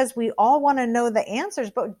 It's because we all want to know the answers,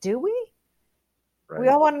 but do we? We Right.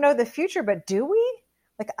 all want to know the future, but do we?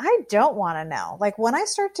 Like, I don't want to know. Like, when I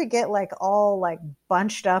start to get like all like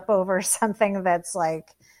bunched up over something that's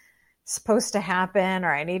like supposed to happen,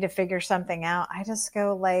 or I need to figure something out, I just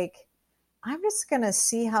go like, I'm just going to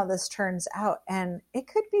see how this turns out. And it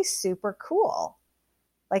could be super cool.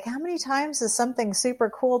 Like, how many times has something super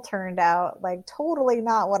cool turned out like totally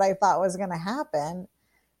not what I thought was going to happen?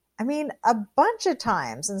 I mean, a bunch of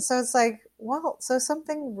times. And so it's like, well, so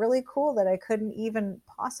something really cool that I couldn't even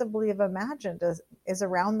possibly have imagined is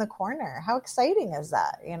around the corner. How exciting is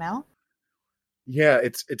that, you know? Yeah,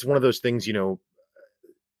 it's one of those things,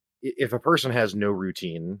 if a person has no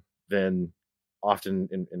routine, then often,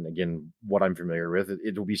 and again, what I'm familiar with,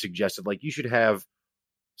 it will be suggested like you should have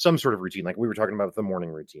some sort of routine, like we were talking about the morning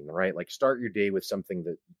routine, right? Like start your day with something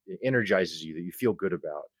that energizes you, that you feel good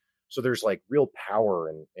about. So there's like real power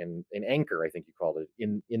and an anchor, I think you called it,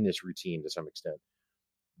 in this routine to some extent.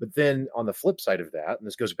 But then on the flip side of that, and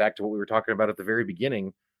this goes back to what we were talking about at the very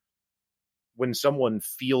beginning, when someone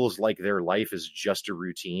feels like their life is just a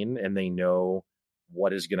routine and they know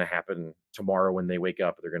what is going to happen tomorrow when they wake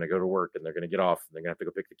up, they're going to go to work and they're going to get off and they're going to have to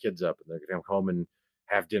go pick the kids up and they're going to come home and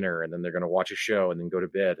have dinner and then they're going to watch a show and then go to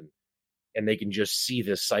bed, and they can just see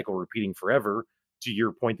this cycle repeating forever, to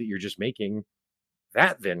your point that you're just making,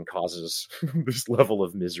 that then causes this level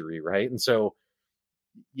of misery, right? And so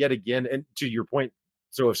yet again, and to your point,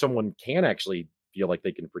 so if someone can actually feel like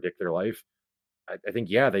they can predict their life, I think,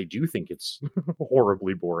 yeah, they do think it's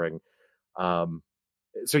horribly boring. Um,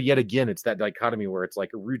 so yet again, it's that dichotomy where it's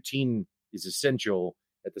like a routine is essential.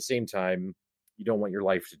 At the same time, you don't want your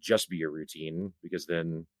life to just be a routine, because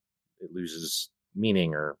then it loses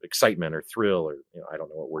meaning or excitement or thrill, or I don't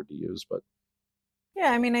know what word to use, but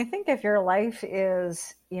Yeah, I mean, I think if your life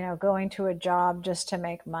is, going to a job just to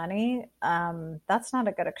make money, that's not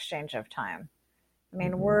a good exchange of time. I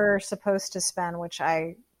mean, mhm, we're supposed to spend, which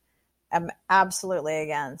I am absolutely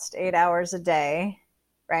against, 8 hours a day,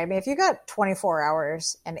 right? I mean, if you got 24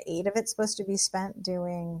 hours and 8 of it's supposed to be spent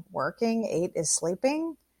doing working, 8 is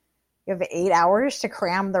sleeping, you have 8 hours to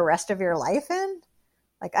cram the rest of your life in.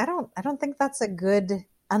 Like, I don't think that's a good,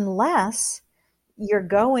 unless you're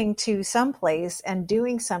going to someplace and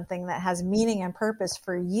doing something that has meaning and purpose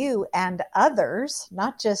for you and others,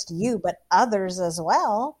 not just you, but others as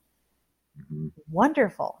well. mhm,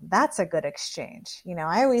 Wonderful. That's a good exchange.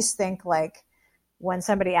 I always think, like, when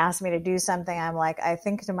somebody asks me to do something, I'm like, I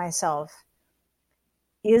think to myself,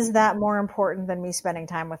 is that more important than me spending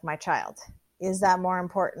time with my child? Is that more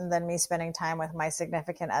important than me spending time with my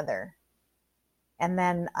significant other? And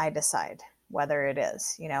then I decide whether it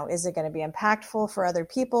is it going to be impactful for other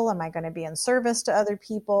people? Am I going to be in service to other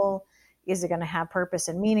people? Is it going to have purpose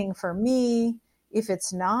and meaning for me? If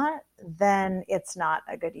it's not, then it's not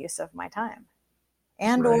a good use of my time.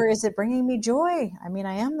 And right, or is it bringing me joy? I mean,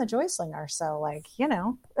 I am the joy slinger, so, like,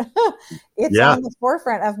 it's yeah, on the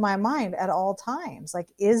forefront of my mind at all times. Like,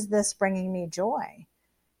 is this bringing me joy?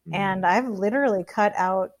 mhm, And I've literally cut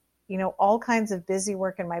out, all kinds of busy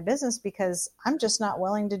work in my business because I'm just not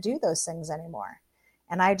willing to do those things anymore.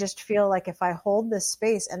 And I just feel like if I hold this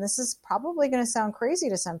space, and this is probably going to sound crazy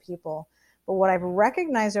to some people, but what I've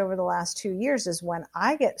recognized over the last 2 years is when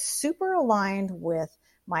I get super aligned with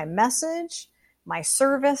my message, my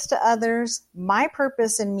service to others, my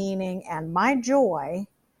purpose and meaning, and my joy,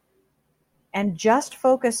 and just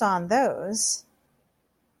focus on those,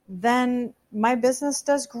 then my business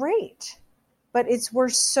does great. But we're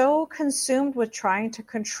so consumed with trying to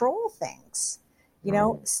control things.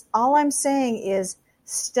 right, All I'm saying is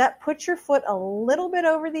put your foot a little bit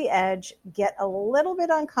over the edge, get a little bit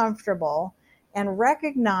uncomfortable, and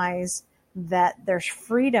recognize that there's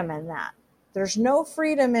freedom in that. There's no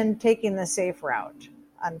freedom in taking the safe route,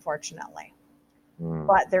 unfortunately. mm,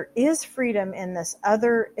 But there is freedom in this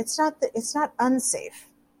other. It's not unsafe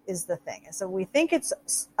is the thing. So we think it's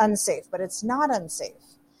unsafe, but it's not unsafe.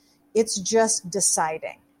 It's just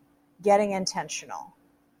deciding, getting intentional.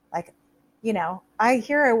 Like,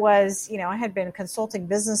 I was, I had been consulting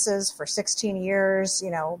businesses for 16 years,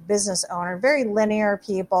 business owner, very linear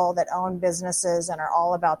people that own businesses and are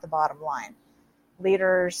all about the bottom line.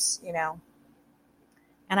 Leaders,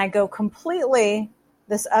 and I go completely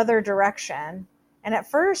this other direction. And at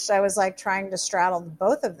first I was like trying to straddle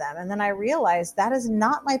both of them. And then I realized that is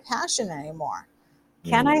not my passion anymore.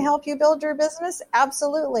 Can I mm, help you build your business?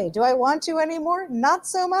 Absolutely. Do I want to anymore? Not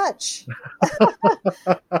so much.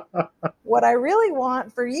 What I really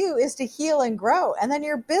want for you is to heal and grow. And then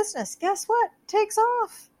your business, guess what? Takes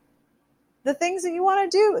off. The things that you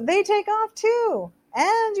want to do, they take off too.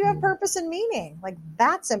 And you have mm, purpose and meaning. Like,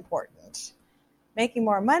 that's important. Making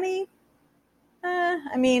more money.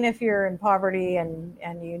 I mean, if you're in poverty and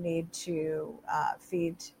you need to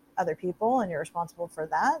feed other people and you're responsible for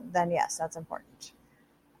that, then yes, that's important.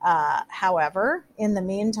 However, in the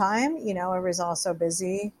meantime, everybody's also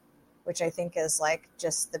busy, which I think is like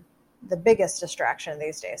just the biggest distraction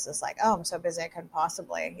these days is like, oh, I'm so busy I couldn't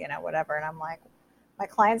possibly, whatever. And I'm like, my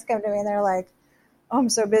clients come to me and they're like, oh, I'm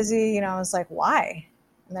so busy. I was like, why?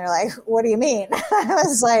 And they're like, what do you mean? I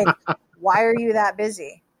was like, why are you that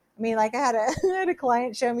busy? I mean, like, I had I had a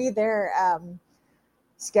client show me their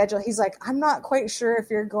schedule. He's like, I'm not quite sure if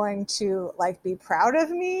you're going to like be proud of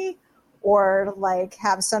me or like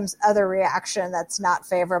have some other reaction that's not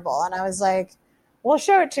favorable. And I was like, Well,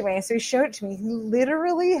 show it to me. So he showed it to me. He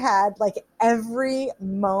literally had like every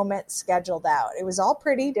moment scheduled out. It was all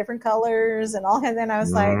pretty, different colors and all. And then I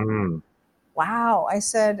was like, Mm, wow. I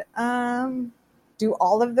said, do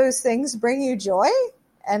all of those things bring you joy?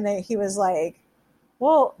 And then he was like,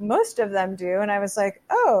 well, most of them do. And I was like,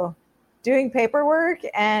 oh, doing paperwork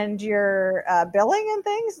and your billing and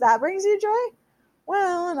things, that brings you joy?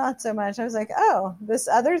 Well, not so much. I was like, oh, this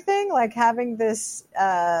other thing, like having this,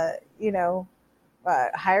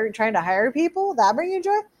 trying to hire people, that bring you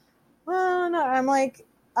joy? Well, no. I'm like,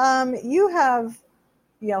 you have,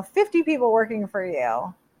 50 people working for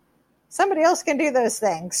you. Somebody else can do those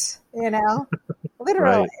things,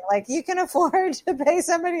 literally. right. Like you can afford to pay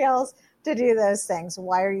somebody else to do those things.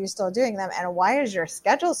 Why are you still doing them? And why is your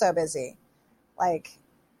schedule so busy? Like,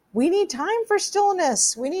 we need time for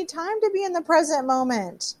stillness. We need time to be in the present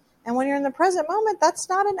moment. And when you're in the present moment, that's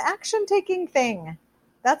not an action taking thing.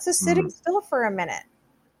 That's a sitting Mm, still for a minute.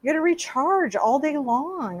 You got to recharge all day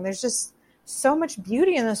long. There's just so much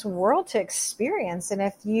beauty in this world to experience. And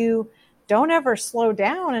if you don't ever slow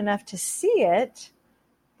down enough to see it,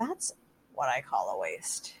 that's what I call a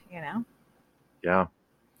waste. yeah.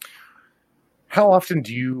 How often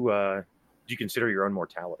do you consider your own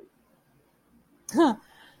mortality? Huh.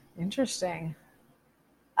 Interesting.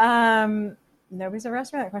 Nobody's ever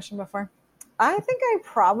asked me that question before. I think I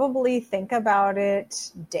probably think about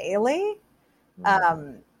it daily. Mm,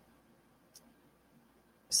 Um,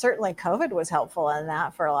 Certainly COVID was helpful in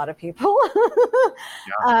that for a lot of people.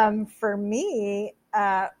 yeah. For me,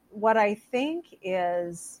 what I think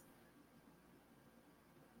is,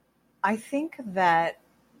 I think that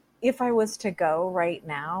if I was to go right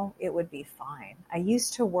now, it would be fine. I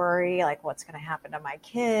used to worry like what's going to happen to my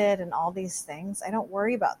kid and all these things. I don't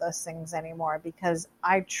worry about those things anymore because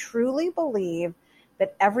I truly believe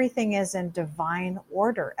that everything is in divine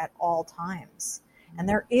order at all times. And Mm,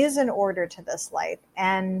 there is an order to this life.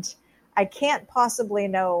 And I can't possibly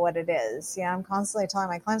know what it is. I'm constantly telling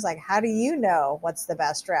my clients, like, how do you know what's the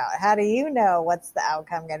best route? How do you know what's the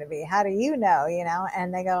outcome going to be? How do you know?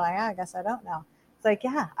 And they go, yeah, I guess I don't know. It's like,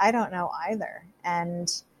 yeah, I don't know either.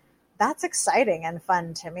 And that's exciting and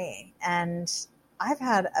fun to me. And I've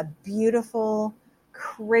had a beautiful,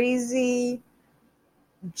 crazy,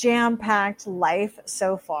 jam packed life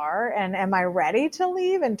so far. And am I ready to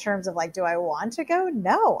leave in terms of like, do I want to go?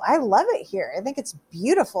 No, I love it here. I think it's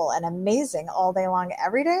beautiful and amazing all day long,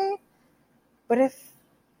 every day. But if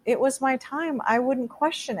it was my time, I wouldn't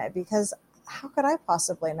question it because how could I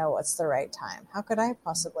possibly know what's the right time? How could I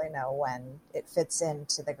possibly know when it fits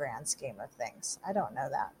into the grand scheme of things? I don't know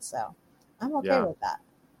that. So I'm okay yeah. with that.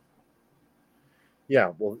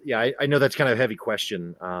 Yeah. Well, yeah, I know that's kind of a heavy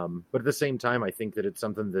question. But at the same time, I think that it's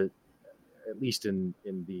something that, at least in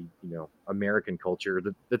the, American culture,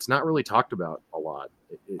 that's not really talked about a lot.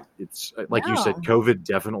 It's like you said, No. COVID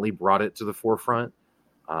definitely brought it to the forefront.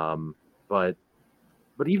 Um, but,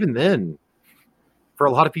 but even then, for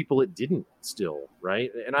a lot of people, it didn't still, right?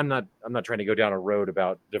 And I'm not trying to go down a road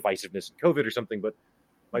about divisiveness and COVID or something, but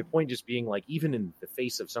my point just being like, even in the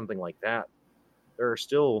face of something like that, there are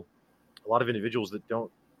still a lot of individuals that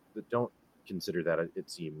don't consider that. It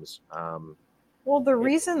seems. Well, the It,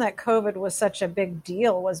 reason that COVID was such a big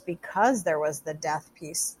deal was because there was the death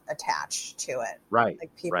piece attached to it. right,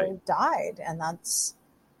 Like right, people died, and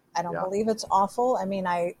I don't yeah, believe it's awful. I mean,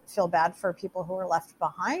 I feel bad for people who are left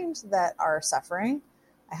behind that are suffering.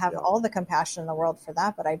 I have yeah, all the compassion in the world for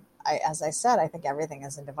that, but as I said, I think everything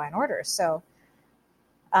is in divine order. So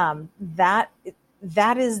um, that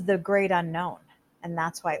that is the great unknown, and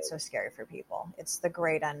that's why it's so scary for people. It's the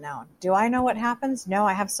great unknown. Do I know what happens? No,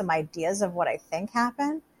 I have some ideas of what I think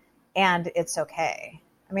happened, and it's okay.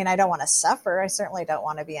 I mean, I don't want to suffer. I certainly don't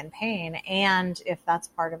want to be in pain. And if that's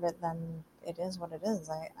part of it, then it is what it is.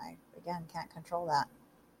 I again can't control that.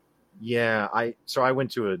 yeah. I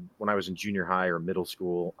went to a when I was in junior high or middle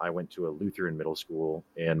school. I went to a Lutheran middle school,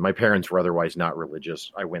 and my parents were otherwise not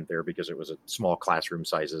religious. I went there because it was a small classroom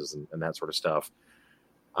sizes and that sort of stuff.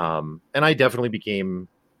 And I definitely became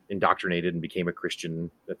indoctrinated and became a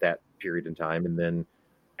Christian at that period in time. And then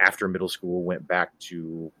after middle school, went back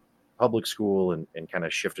to public school and kind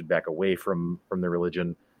of shifted back away from the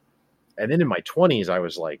religion. And then in my 20s, I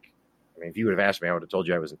was like, I mean, if you would have asked me, I would have told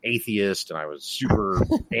you I was an atheist and I was super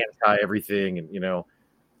anti everything.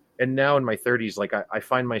 And now in my 30s, like I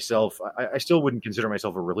find myself, I still wouldn't consider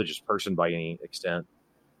myself a religious person by any extent,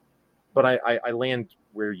 but I land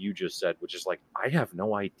where you just said, which is like, I have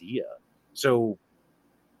no idea. So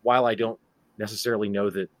while I don't necessarily know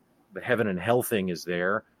that the heaven and hell thing is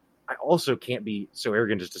there, I also can't be so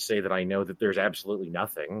arrogant as to say that I know that there's absolutely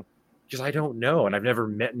nothing, because I don't know, and I've never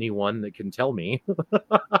met anyone that can tell me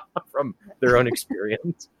from their own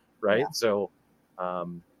experience, right? Yeah. So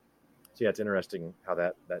yeah, it's interesting how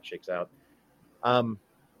that shakes out. Um,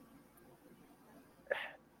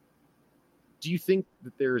 do you think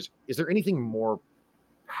that is there anything more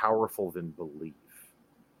powerful than belief,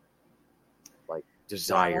 like Yeah,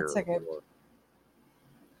 desire that's a good. or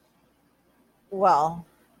Well,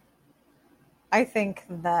 I think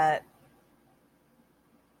that,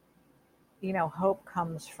 hope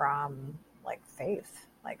comes from like faith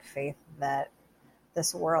that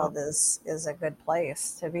this oh, world is a good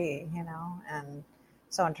place to be, and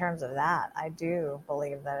so in terms of that, I do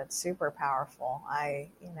believe that it's super powerful. I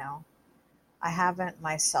haven't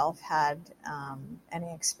myself had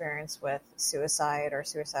any experience with suicide or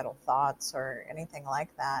suicidal thoughts or anything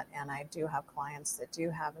like that. And I do have clients that do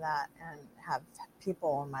have that, and have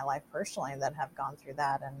people in my life personally that have gone through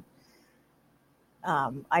that. And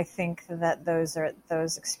I think that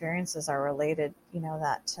those experiences are related,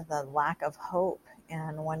 that to the lack of hope.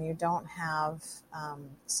 And when you don't have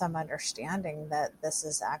some understanding that this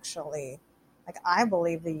is actually, like, I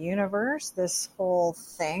believe the universe, this whole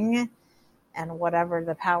thing, and whatever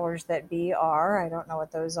the powers that be are, I don't know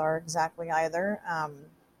what those are exactly either.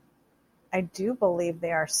 I do believe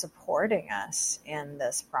they are supporting us in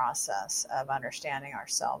this process of understanding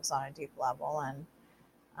ourselves on a deep level.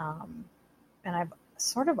 Um, and I've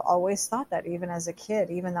sort of always thought that, even as a kid,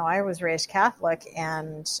 even though I was raised Catholic.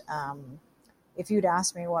 And if you'd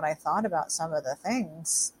asked me what I thought about some of the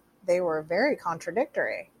things, they were very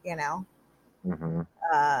contradictory, mm-hmm.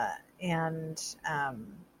 uh, and um,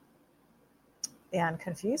 and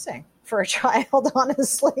confusing for a child,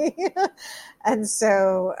 honestly. And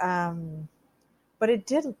so, but it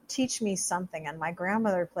did teach me something. And my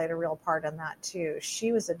grandmother played a real part in that too.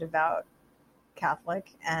 She was a devout Catholic,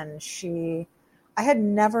 and I had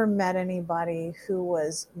never met anybody who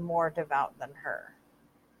was more devout than her.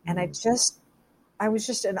 And I was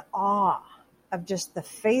just in awe of just the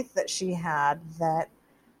faith that she had, that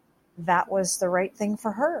was the right thing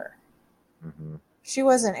for her. Mm-hmm. She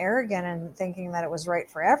wasn't arrogant in thinking that it was right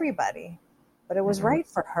for everybody, but it was Mm-hmm. right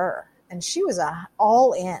for her. And she was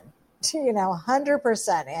all in,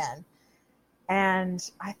 100% in.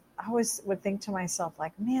 And I always would think to myself,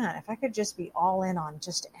 like, man, if I could just be all in on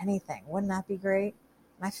just anything, wouldn't that be great?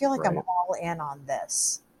 And I feel like I'm Right. all in on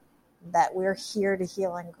this, that we're here to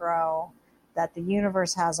heal and grow, that the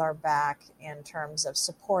universe has our back in terms of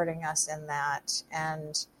supporting us in that.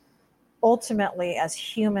 And ultimately, as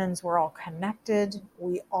humans, we're all connected.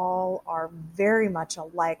 We all are very much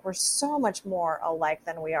alike. We're so much more alike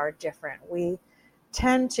than we are different. We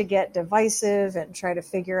tend to get divisive and try to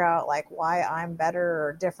figure out, like, why I'm better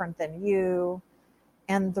or different than you.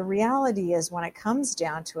 And the reality is, when it comes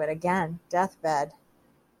down to it, again, deathbed,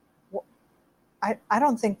 I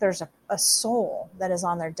don't think there's a soul that is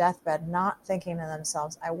on their deathbed not thinking to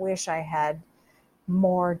themselves, I wish I had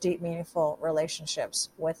more deep, meaningful relationships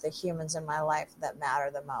with the humans in my life that matter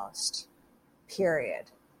the most, period.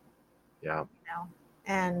 Yeah.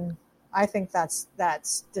 And I think that's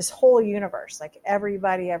this whole universe, like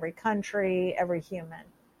everybody, every country, every human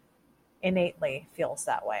innately feels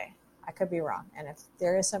that way. I could be wrong, and if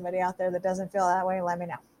there is somebody out there that doesn't feel that way, let me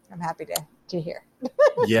know. I'm happy to hear.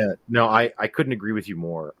 Yeah. No, I couldn't agree with you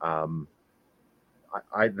more. The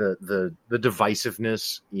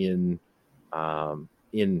divisiveness in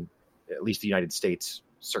at least the United States,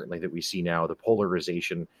 certainly that we see now, the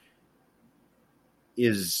polarization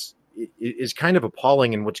is kind of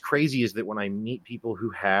appalling. And what's crazy is that when I meet people who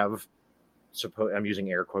have I'm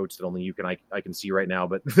using air quotes that only you can I can see right now,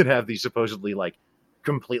 but that have these supposedly like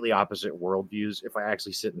completely opposite worldviews, if I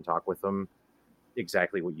actually sit and talk with them,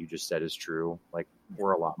 exactly what you just said is true. Like,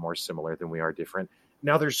 we're a lot more similar than we are different.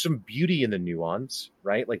 Now there's some beauty in the nuance,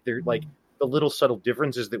 right? Like, they're like the little subtle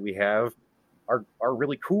differences that we have are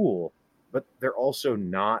really cool, but they're also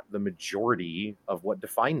not the majority of what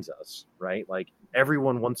defines us, right? Like,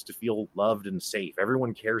 everyone wants to feel loved and safe.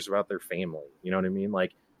 Everyone cares about their family. You know what I mean?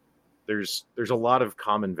 Like, there's a lot of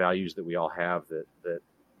common values that we all have that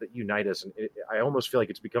unite us, and I almost feel like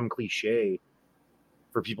it's become cliche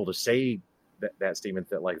for people to say that statement,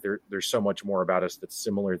 that like there's so much more about us that's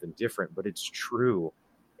similar than different, but it's true.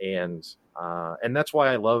 And that's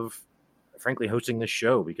why I love, frankly, hosting this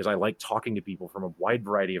show, because I like talking to people from a wide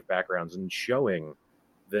variety of backgrounds and showing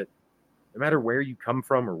that no matter where you come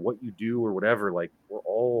from or what you do or whatever, like, we're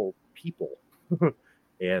all people.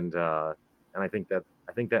 And I think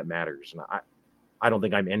that matters. And I don't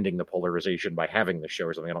think I'm ending the polarization by having this show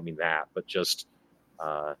or something. I don't mean that, but just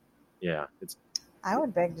yeah, it's I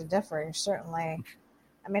would beg to differ, certainly.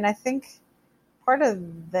 I mean, I think part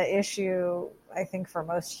of the issue, I think, for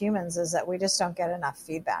most humans is that we just don't get enough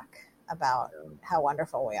feedback about how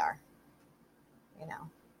wonderful we are. You know,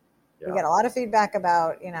 we get a lot of feedback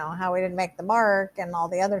about, you know, how we didn't make the mark and all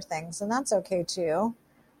the other things, and that's okay too.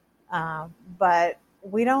 But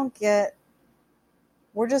we don't get,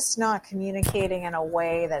 we're just not communicating in a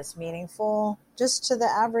way that's meaningful just to the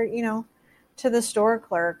average, you know, to the store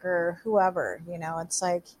clerk or whoever. You know, it's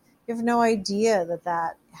like you have no idea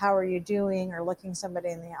that how are you doing, or looking somebody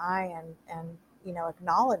in the eye and you know,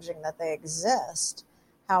 acknowledging that they exist,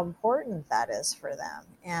 how important that is for them.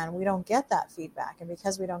 And we don't get that feedback. And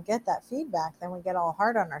because we don't get that feedback, then we get all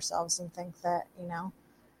hard on ourselves and think that, you know,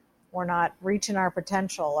 we're not reaching our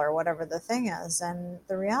potential or whatever the thing is. And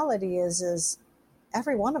the reality is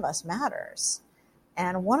every one of us matters.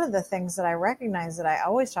 And one of the things that I recognize that I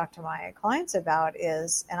always talk to my clients about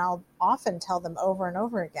is, and I'll often tell them over and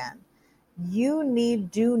over again, you need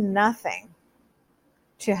do nothing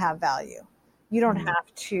to have value. You don't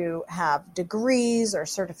have to have degrees or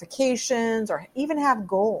certifications or even have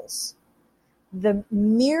goals. The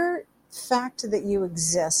mere fact that you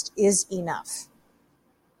exist is enough.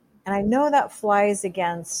 And I know that flies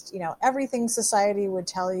against, you know, everything society would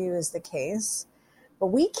tell you is the case, but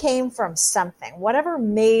we came from something, whatever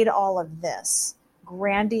made all of this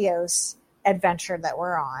grandiose adventure that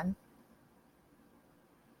we're on.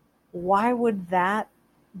 Why would that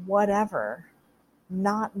whatever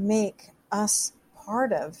not make us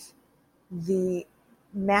part of the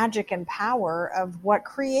magic and power of what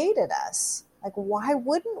created us? Like, why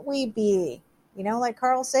wouldn't we be, you know, like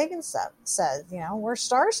Carl Sagan says, you know, we're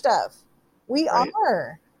star stuff. We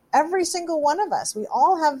are. Every single one of us. We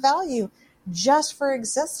all have value just for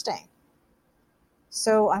existing.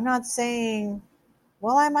 So I'm not saying,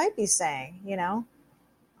 well, I might be saying, you know,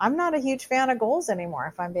 I'm not a huge fan of goals anymore,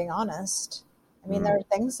 if I'm being honest. I mean, there are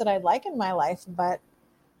things that I'd like in my life, but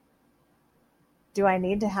do I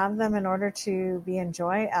need to have them in order to be in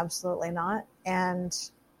joy? Absolutely not. And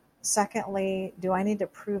secondly, do I need to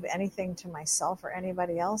prove anything to myself or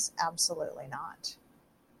anybody else? Absolutely not.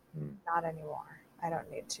 Not anymore. I don't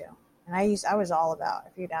need to. And I was all about,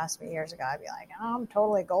 if you'd asked me years ago, I'd be like, oh, I'm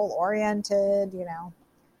totally goal oriented, you know.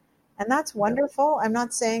 And that's wonderful. I'm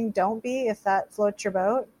not saying don't be if that floats your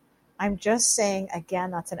boat. I'm just saying, again,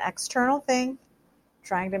 that's an external thing,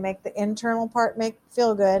 trying to make the internal part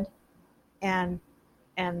feel good. And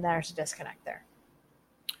there's a disconnect there.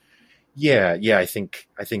 Yeah. I think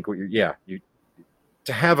what you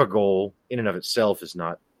to have a goal in and of itself is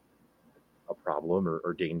not a problem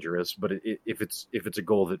or dangerous, but if it's a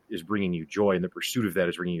goal that is bringing you joy and the pursuit of that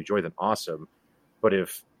is bringing you joy, then awesome. But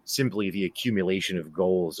if simply the accumulation of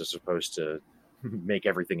goals is supposed to make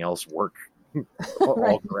everything else work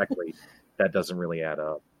all correctly, that doesn't really add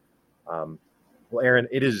up. Well, Erin,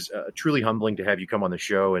 it is truly humbling to have you come on the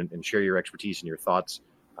show and share your expertise and your thoughts.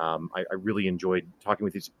 I really enjoyed talking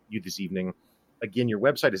with you this evening. Again, your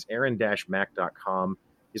website is erin-mac.com.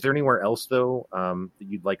 Is there anywhere else, though, that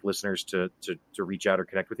you'd like listeners to reach out or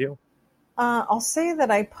connect with you? I'll say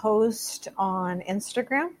that I post on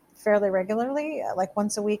Instagram fairly regularly. Like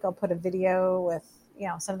once a week, I'll put a video with, you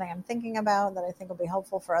know, something I'm thinking about that I think will be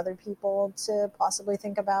helpful for other people to possibly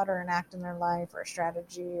think about or enact in their life, or a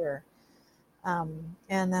strategy, or and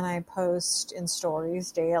then I post in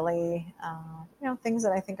stories daily, you know, things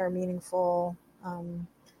that I think are meaningful.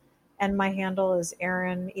 And my handle is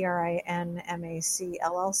Erin, ERINMAC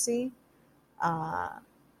LLC.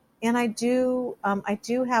 And I do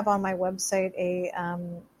have on my website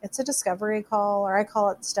it's a discovery call, or I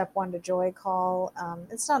call it Step 1 to Joy call.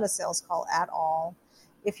 It's not a sales call at all.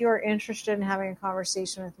 If you're interested in having a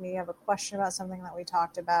conversation with me, you have a question about something that we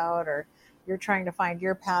talked about, or you're trying to find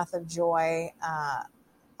your path of joy,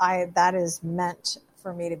 that is meant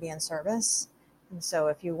for me to be in service. And so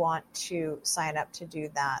if you want to sign up to do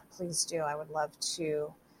that, please do. I would love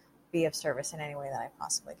to be of service in any way that I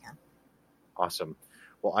possibly can. Awesome.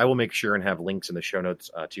 Well, I will make sure and have links in the show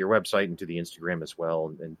notes to your website and to the Instagram as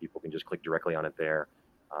well, and people can just click directly on it there.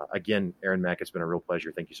 Again, Erin Mac, it's been a real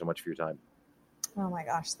pleasure. Thank you so much for your time. Oh my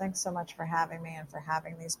gosh, thanks so much for having me and for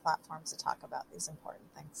having these platforms to talk about these important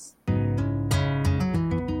things.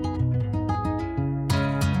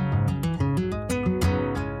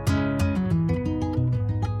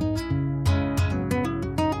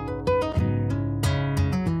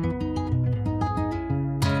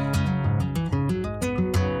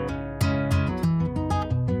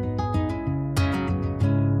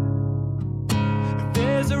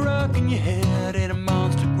 There's a rock in your head and a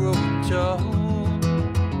monster growing tall.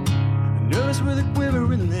 A nurse with a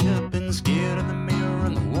quivering lip and scared of the mirror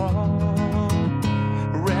on the wall.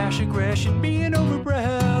 A rash aggression, being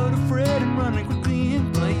overproud, afraid and running quick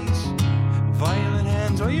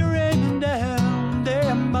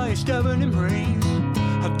praise.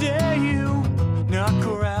 How dare you knock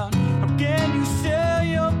around? How can you sell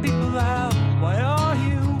your people out? Why are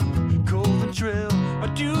you cold and trill? Why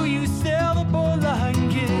do you sell the boy like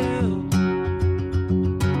kill?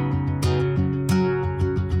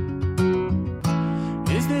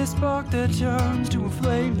 Is there a spark that turns to a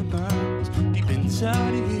flame that burns deep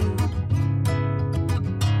inside of you?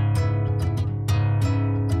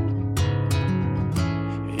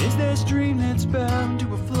 Is there a stream that's bound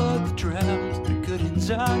to a flood that drowns the good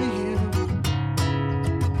inside of you?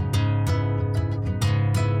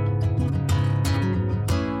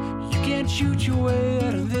 You can't shoot your way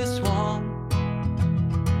out of this one.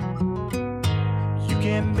 You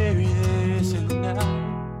can't bury this in the night.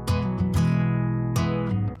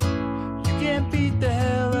 You can't beat the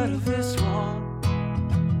hell out of this one.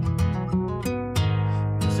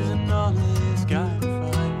 This is an honest kind of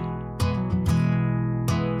fight.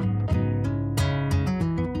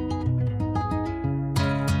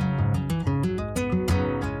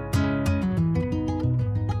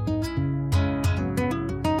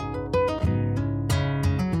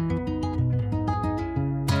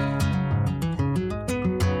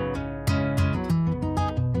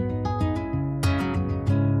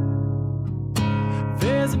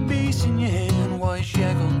 There's a beast in your hand while you're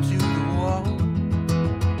shackled to the wall.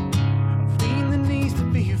 A fiend that needs to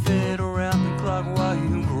be fed around the clock while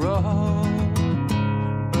you grow.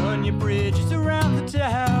 Burn your bridges around the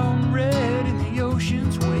town, red in the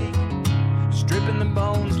ocean's wake. Stripping the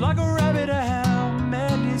bones like a rabbit hound.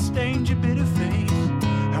 Madness stains your bitter face.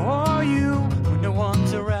 How are you when no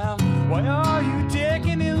one's around? Why are you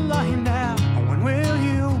taking it lying down? When will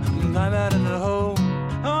you climb out of the hole?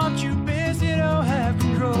 Aren't you busy? Don't have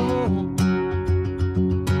control.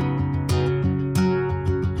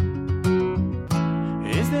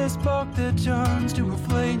 Is there a spark that turns to a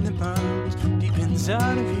flame that burns deep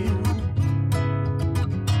inside of you?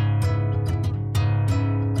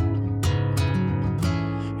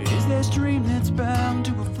 Is there a stream that's bound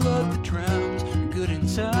to a flood that drowns the good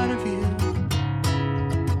inside of you?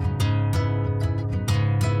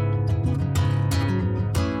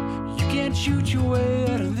 You can't shoot your way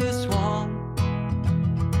out of this one.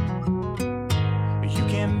 You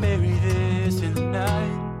can't bury this in the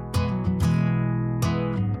night.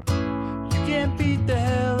 You can't beat the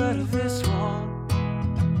hell out of this one.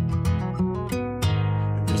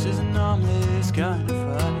 This is an ominous kind of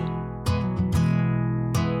fight.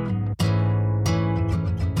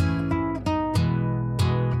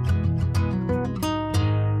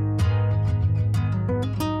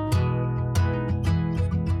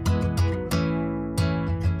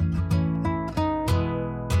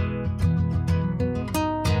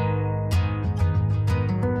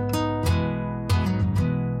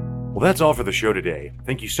 Well, that's all for the show today.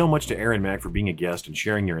 Thank you so much to Erin Mac for being a guest and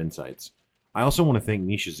sharing your insights. I also want to thank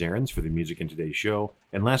Nisha Zarins for the music in today's show,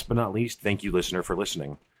 and last but not least, thank you, listener, for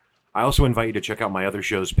listening. I also invite you to check out my other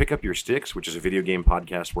shows, Pick Up Your Sticks, which is a video game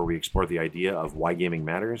podcast where we explore the idea of why gaming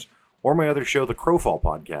matters, or my other show, the Crowfall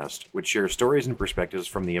Podcast, which shares stories and perspectives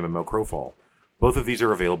from the MMO Crowfall. Both of these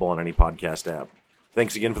are available on any podcast app.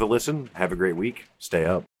 Thanks again for the listen. Have a great week. Stay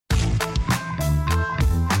up.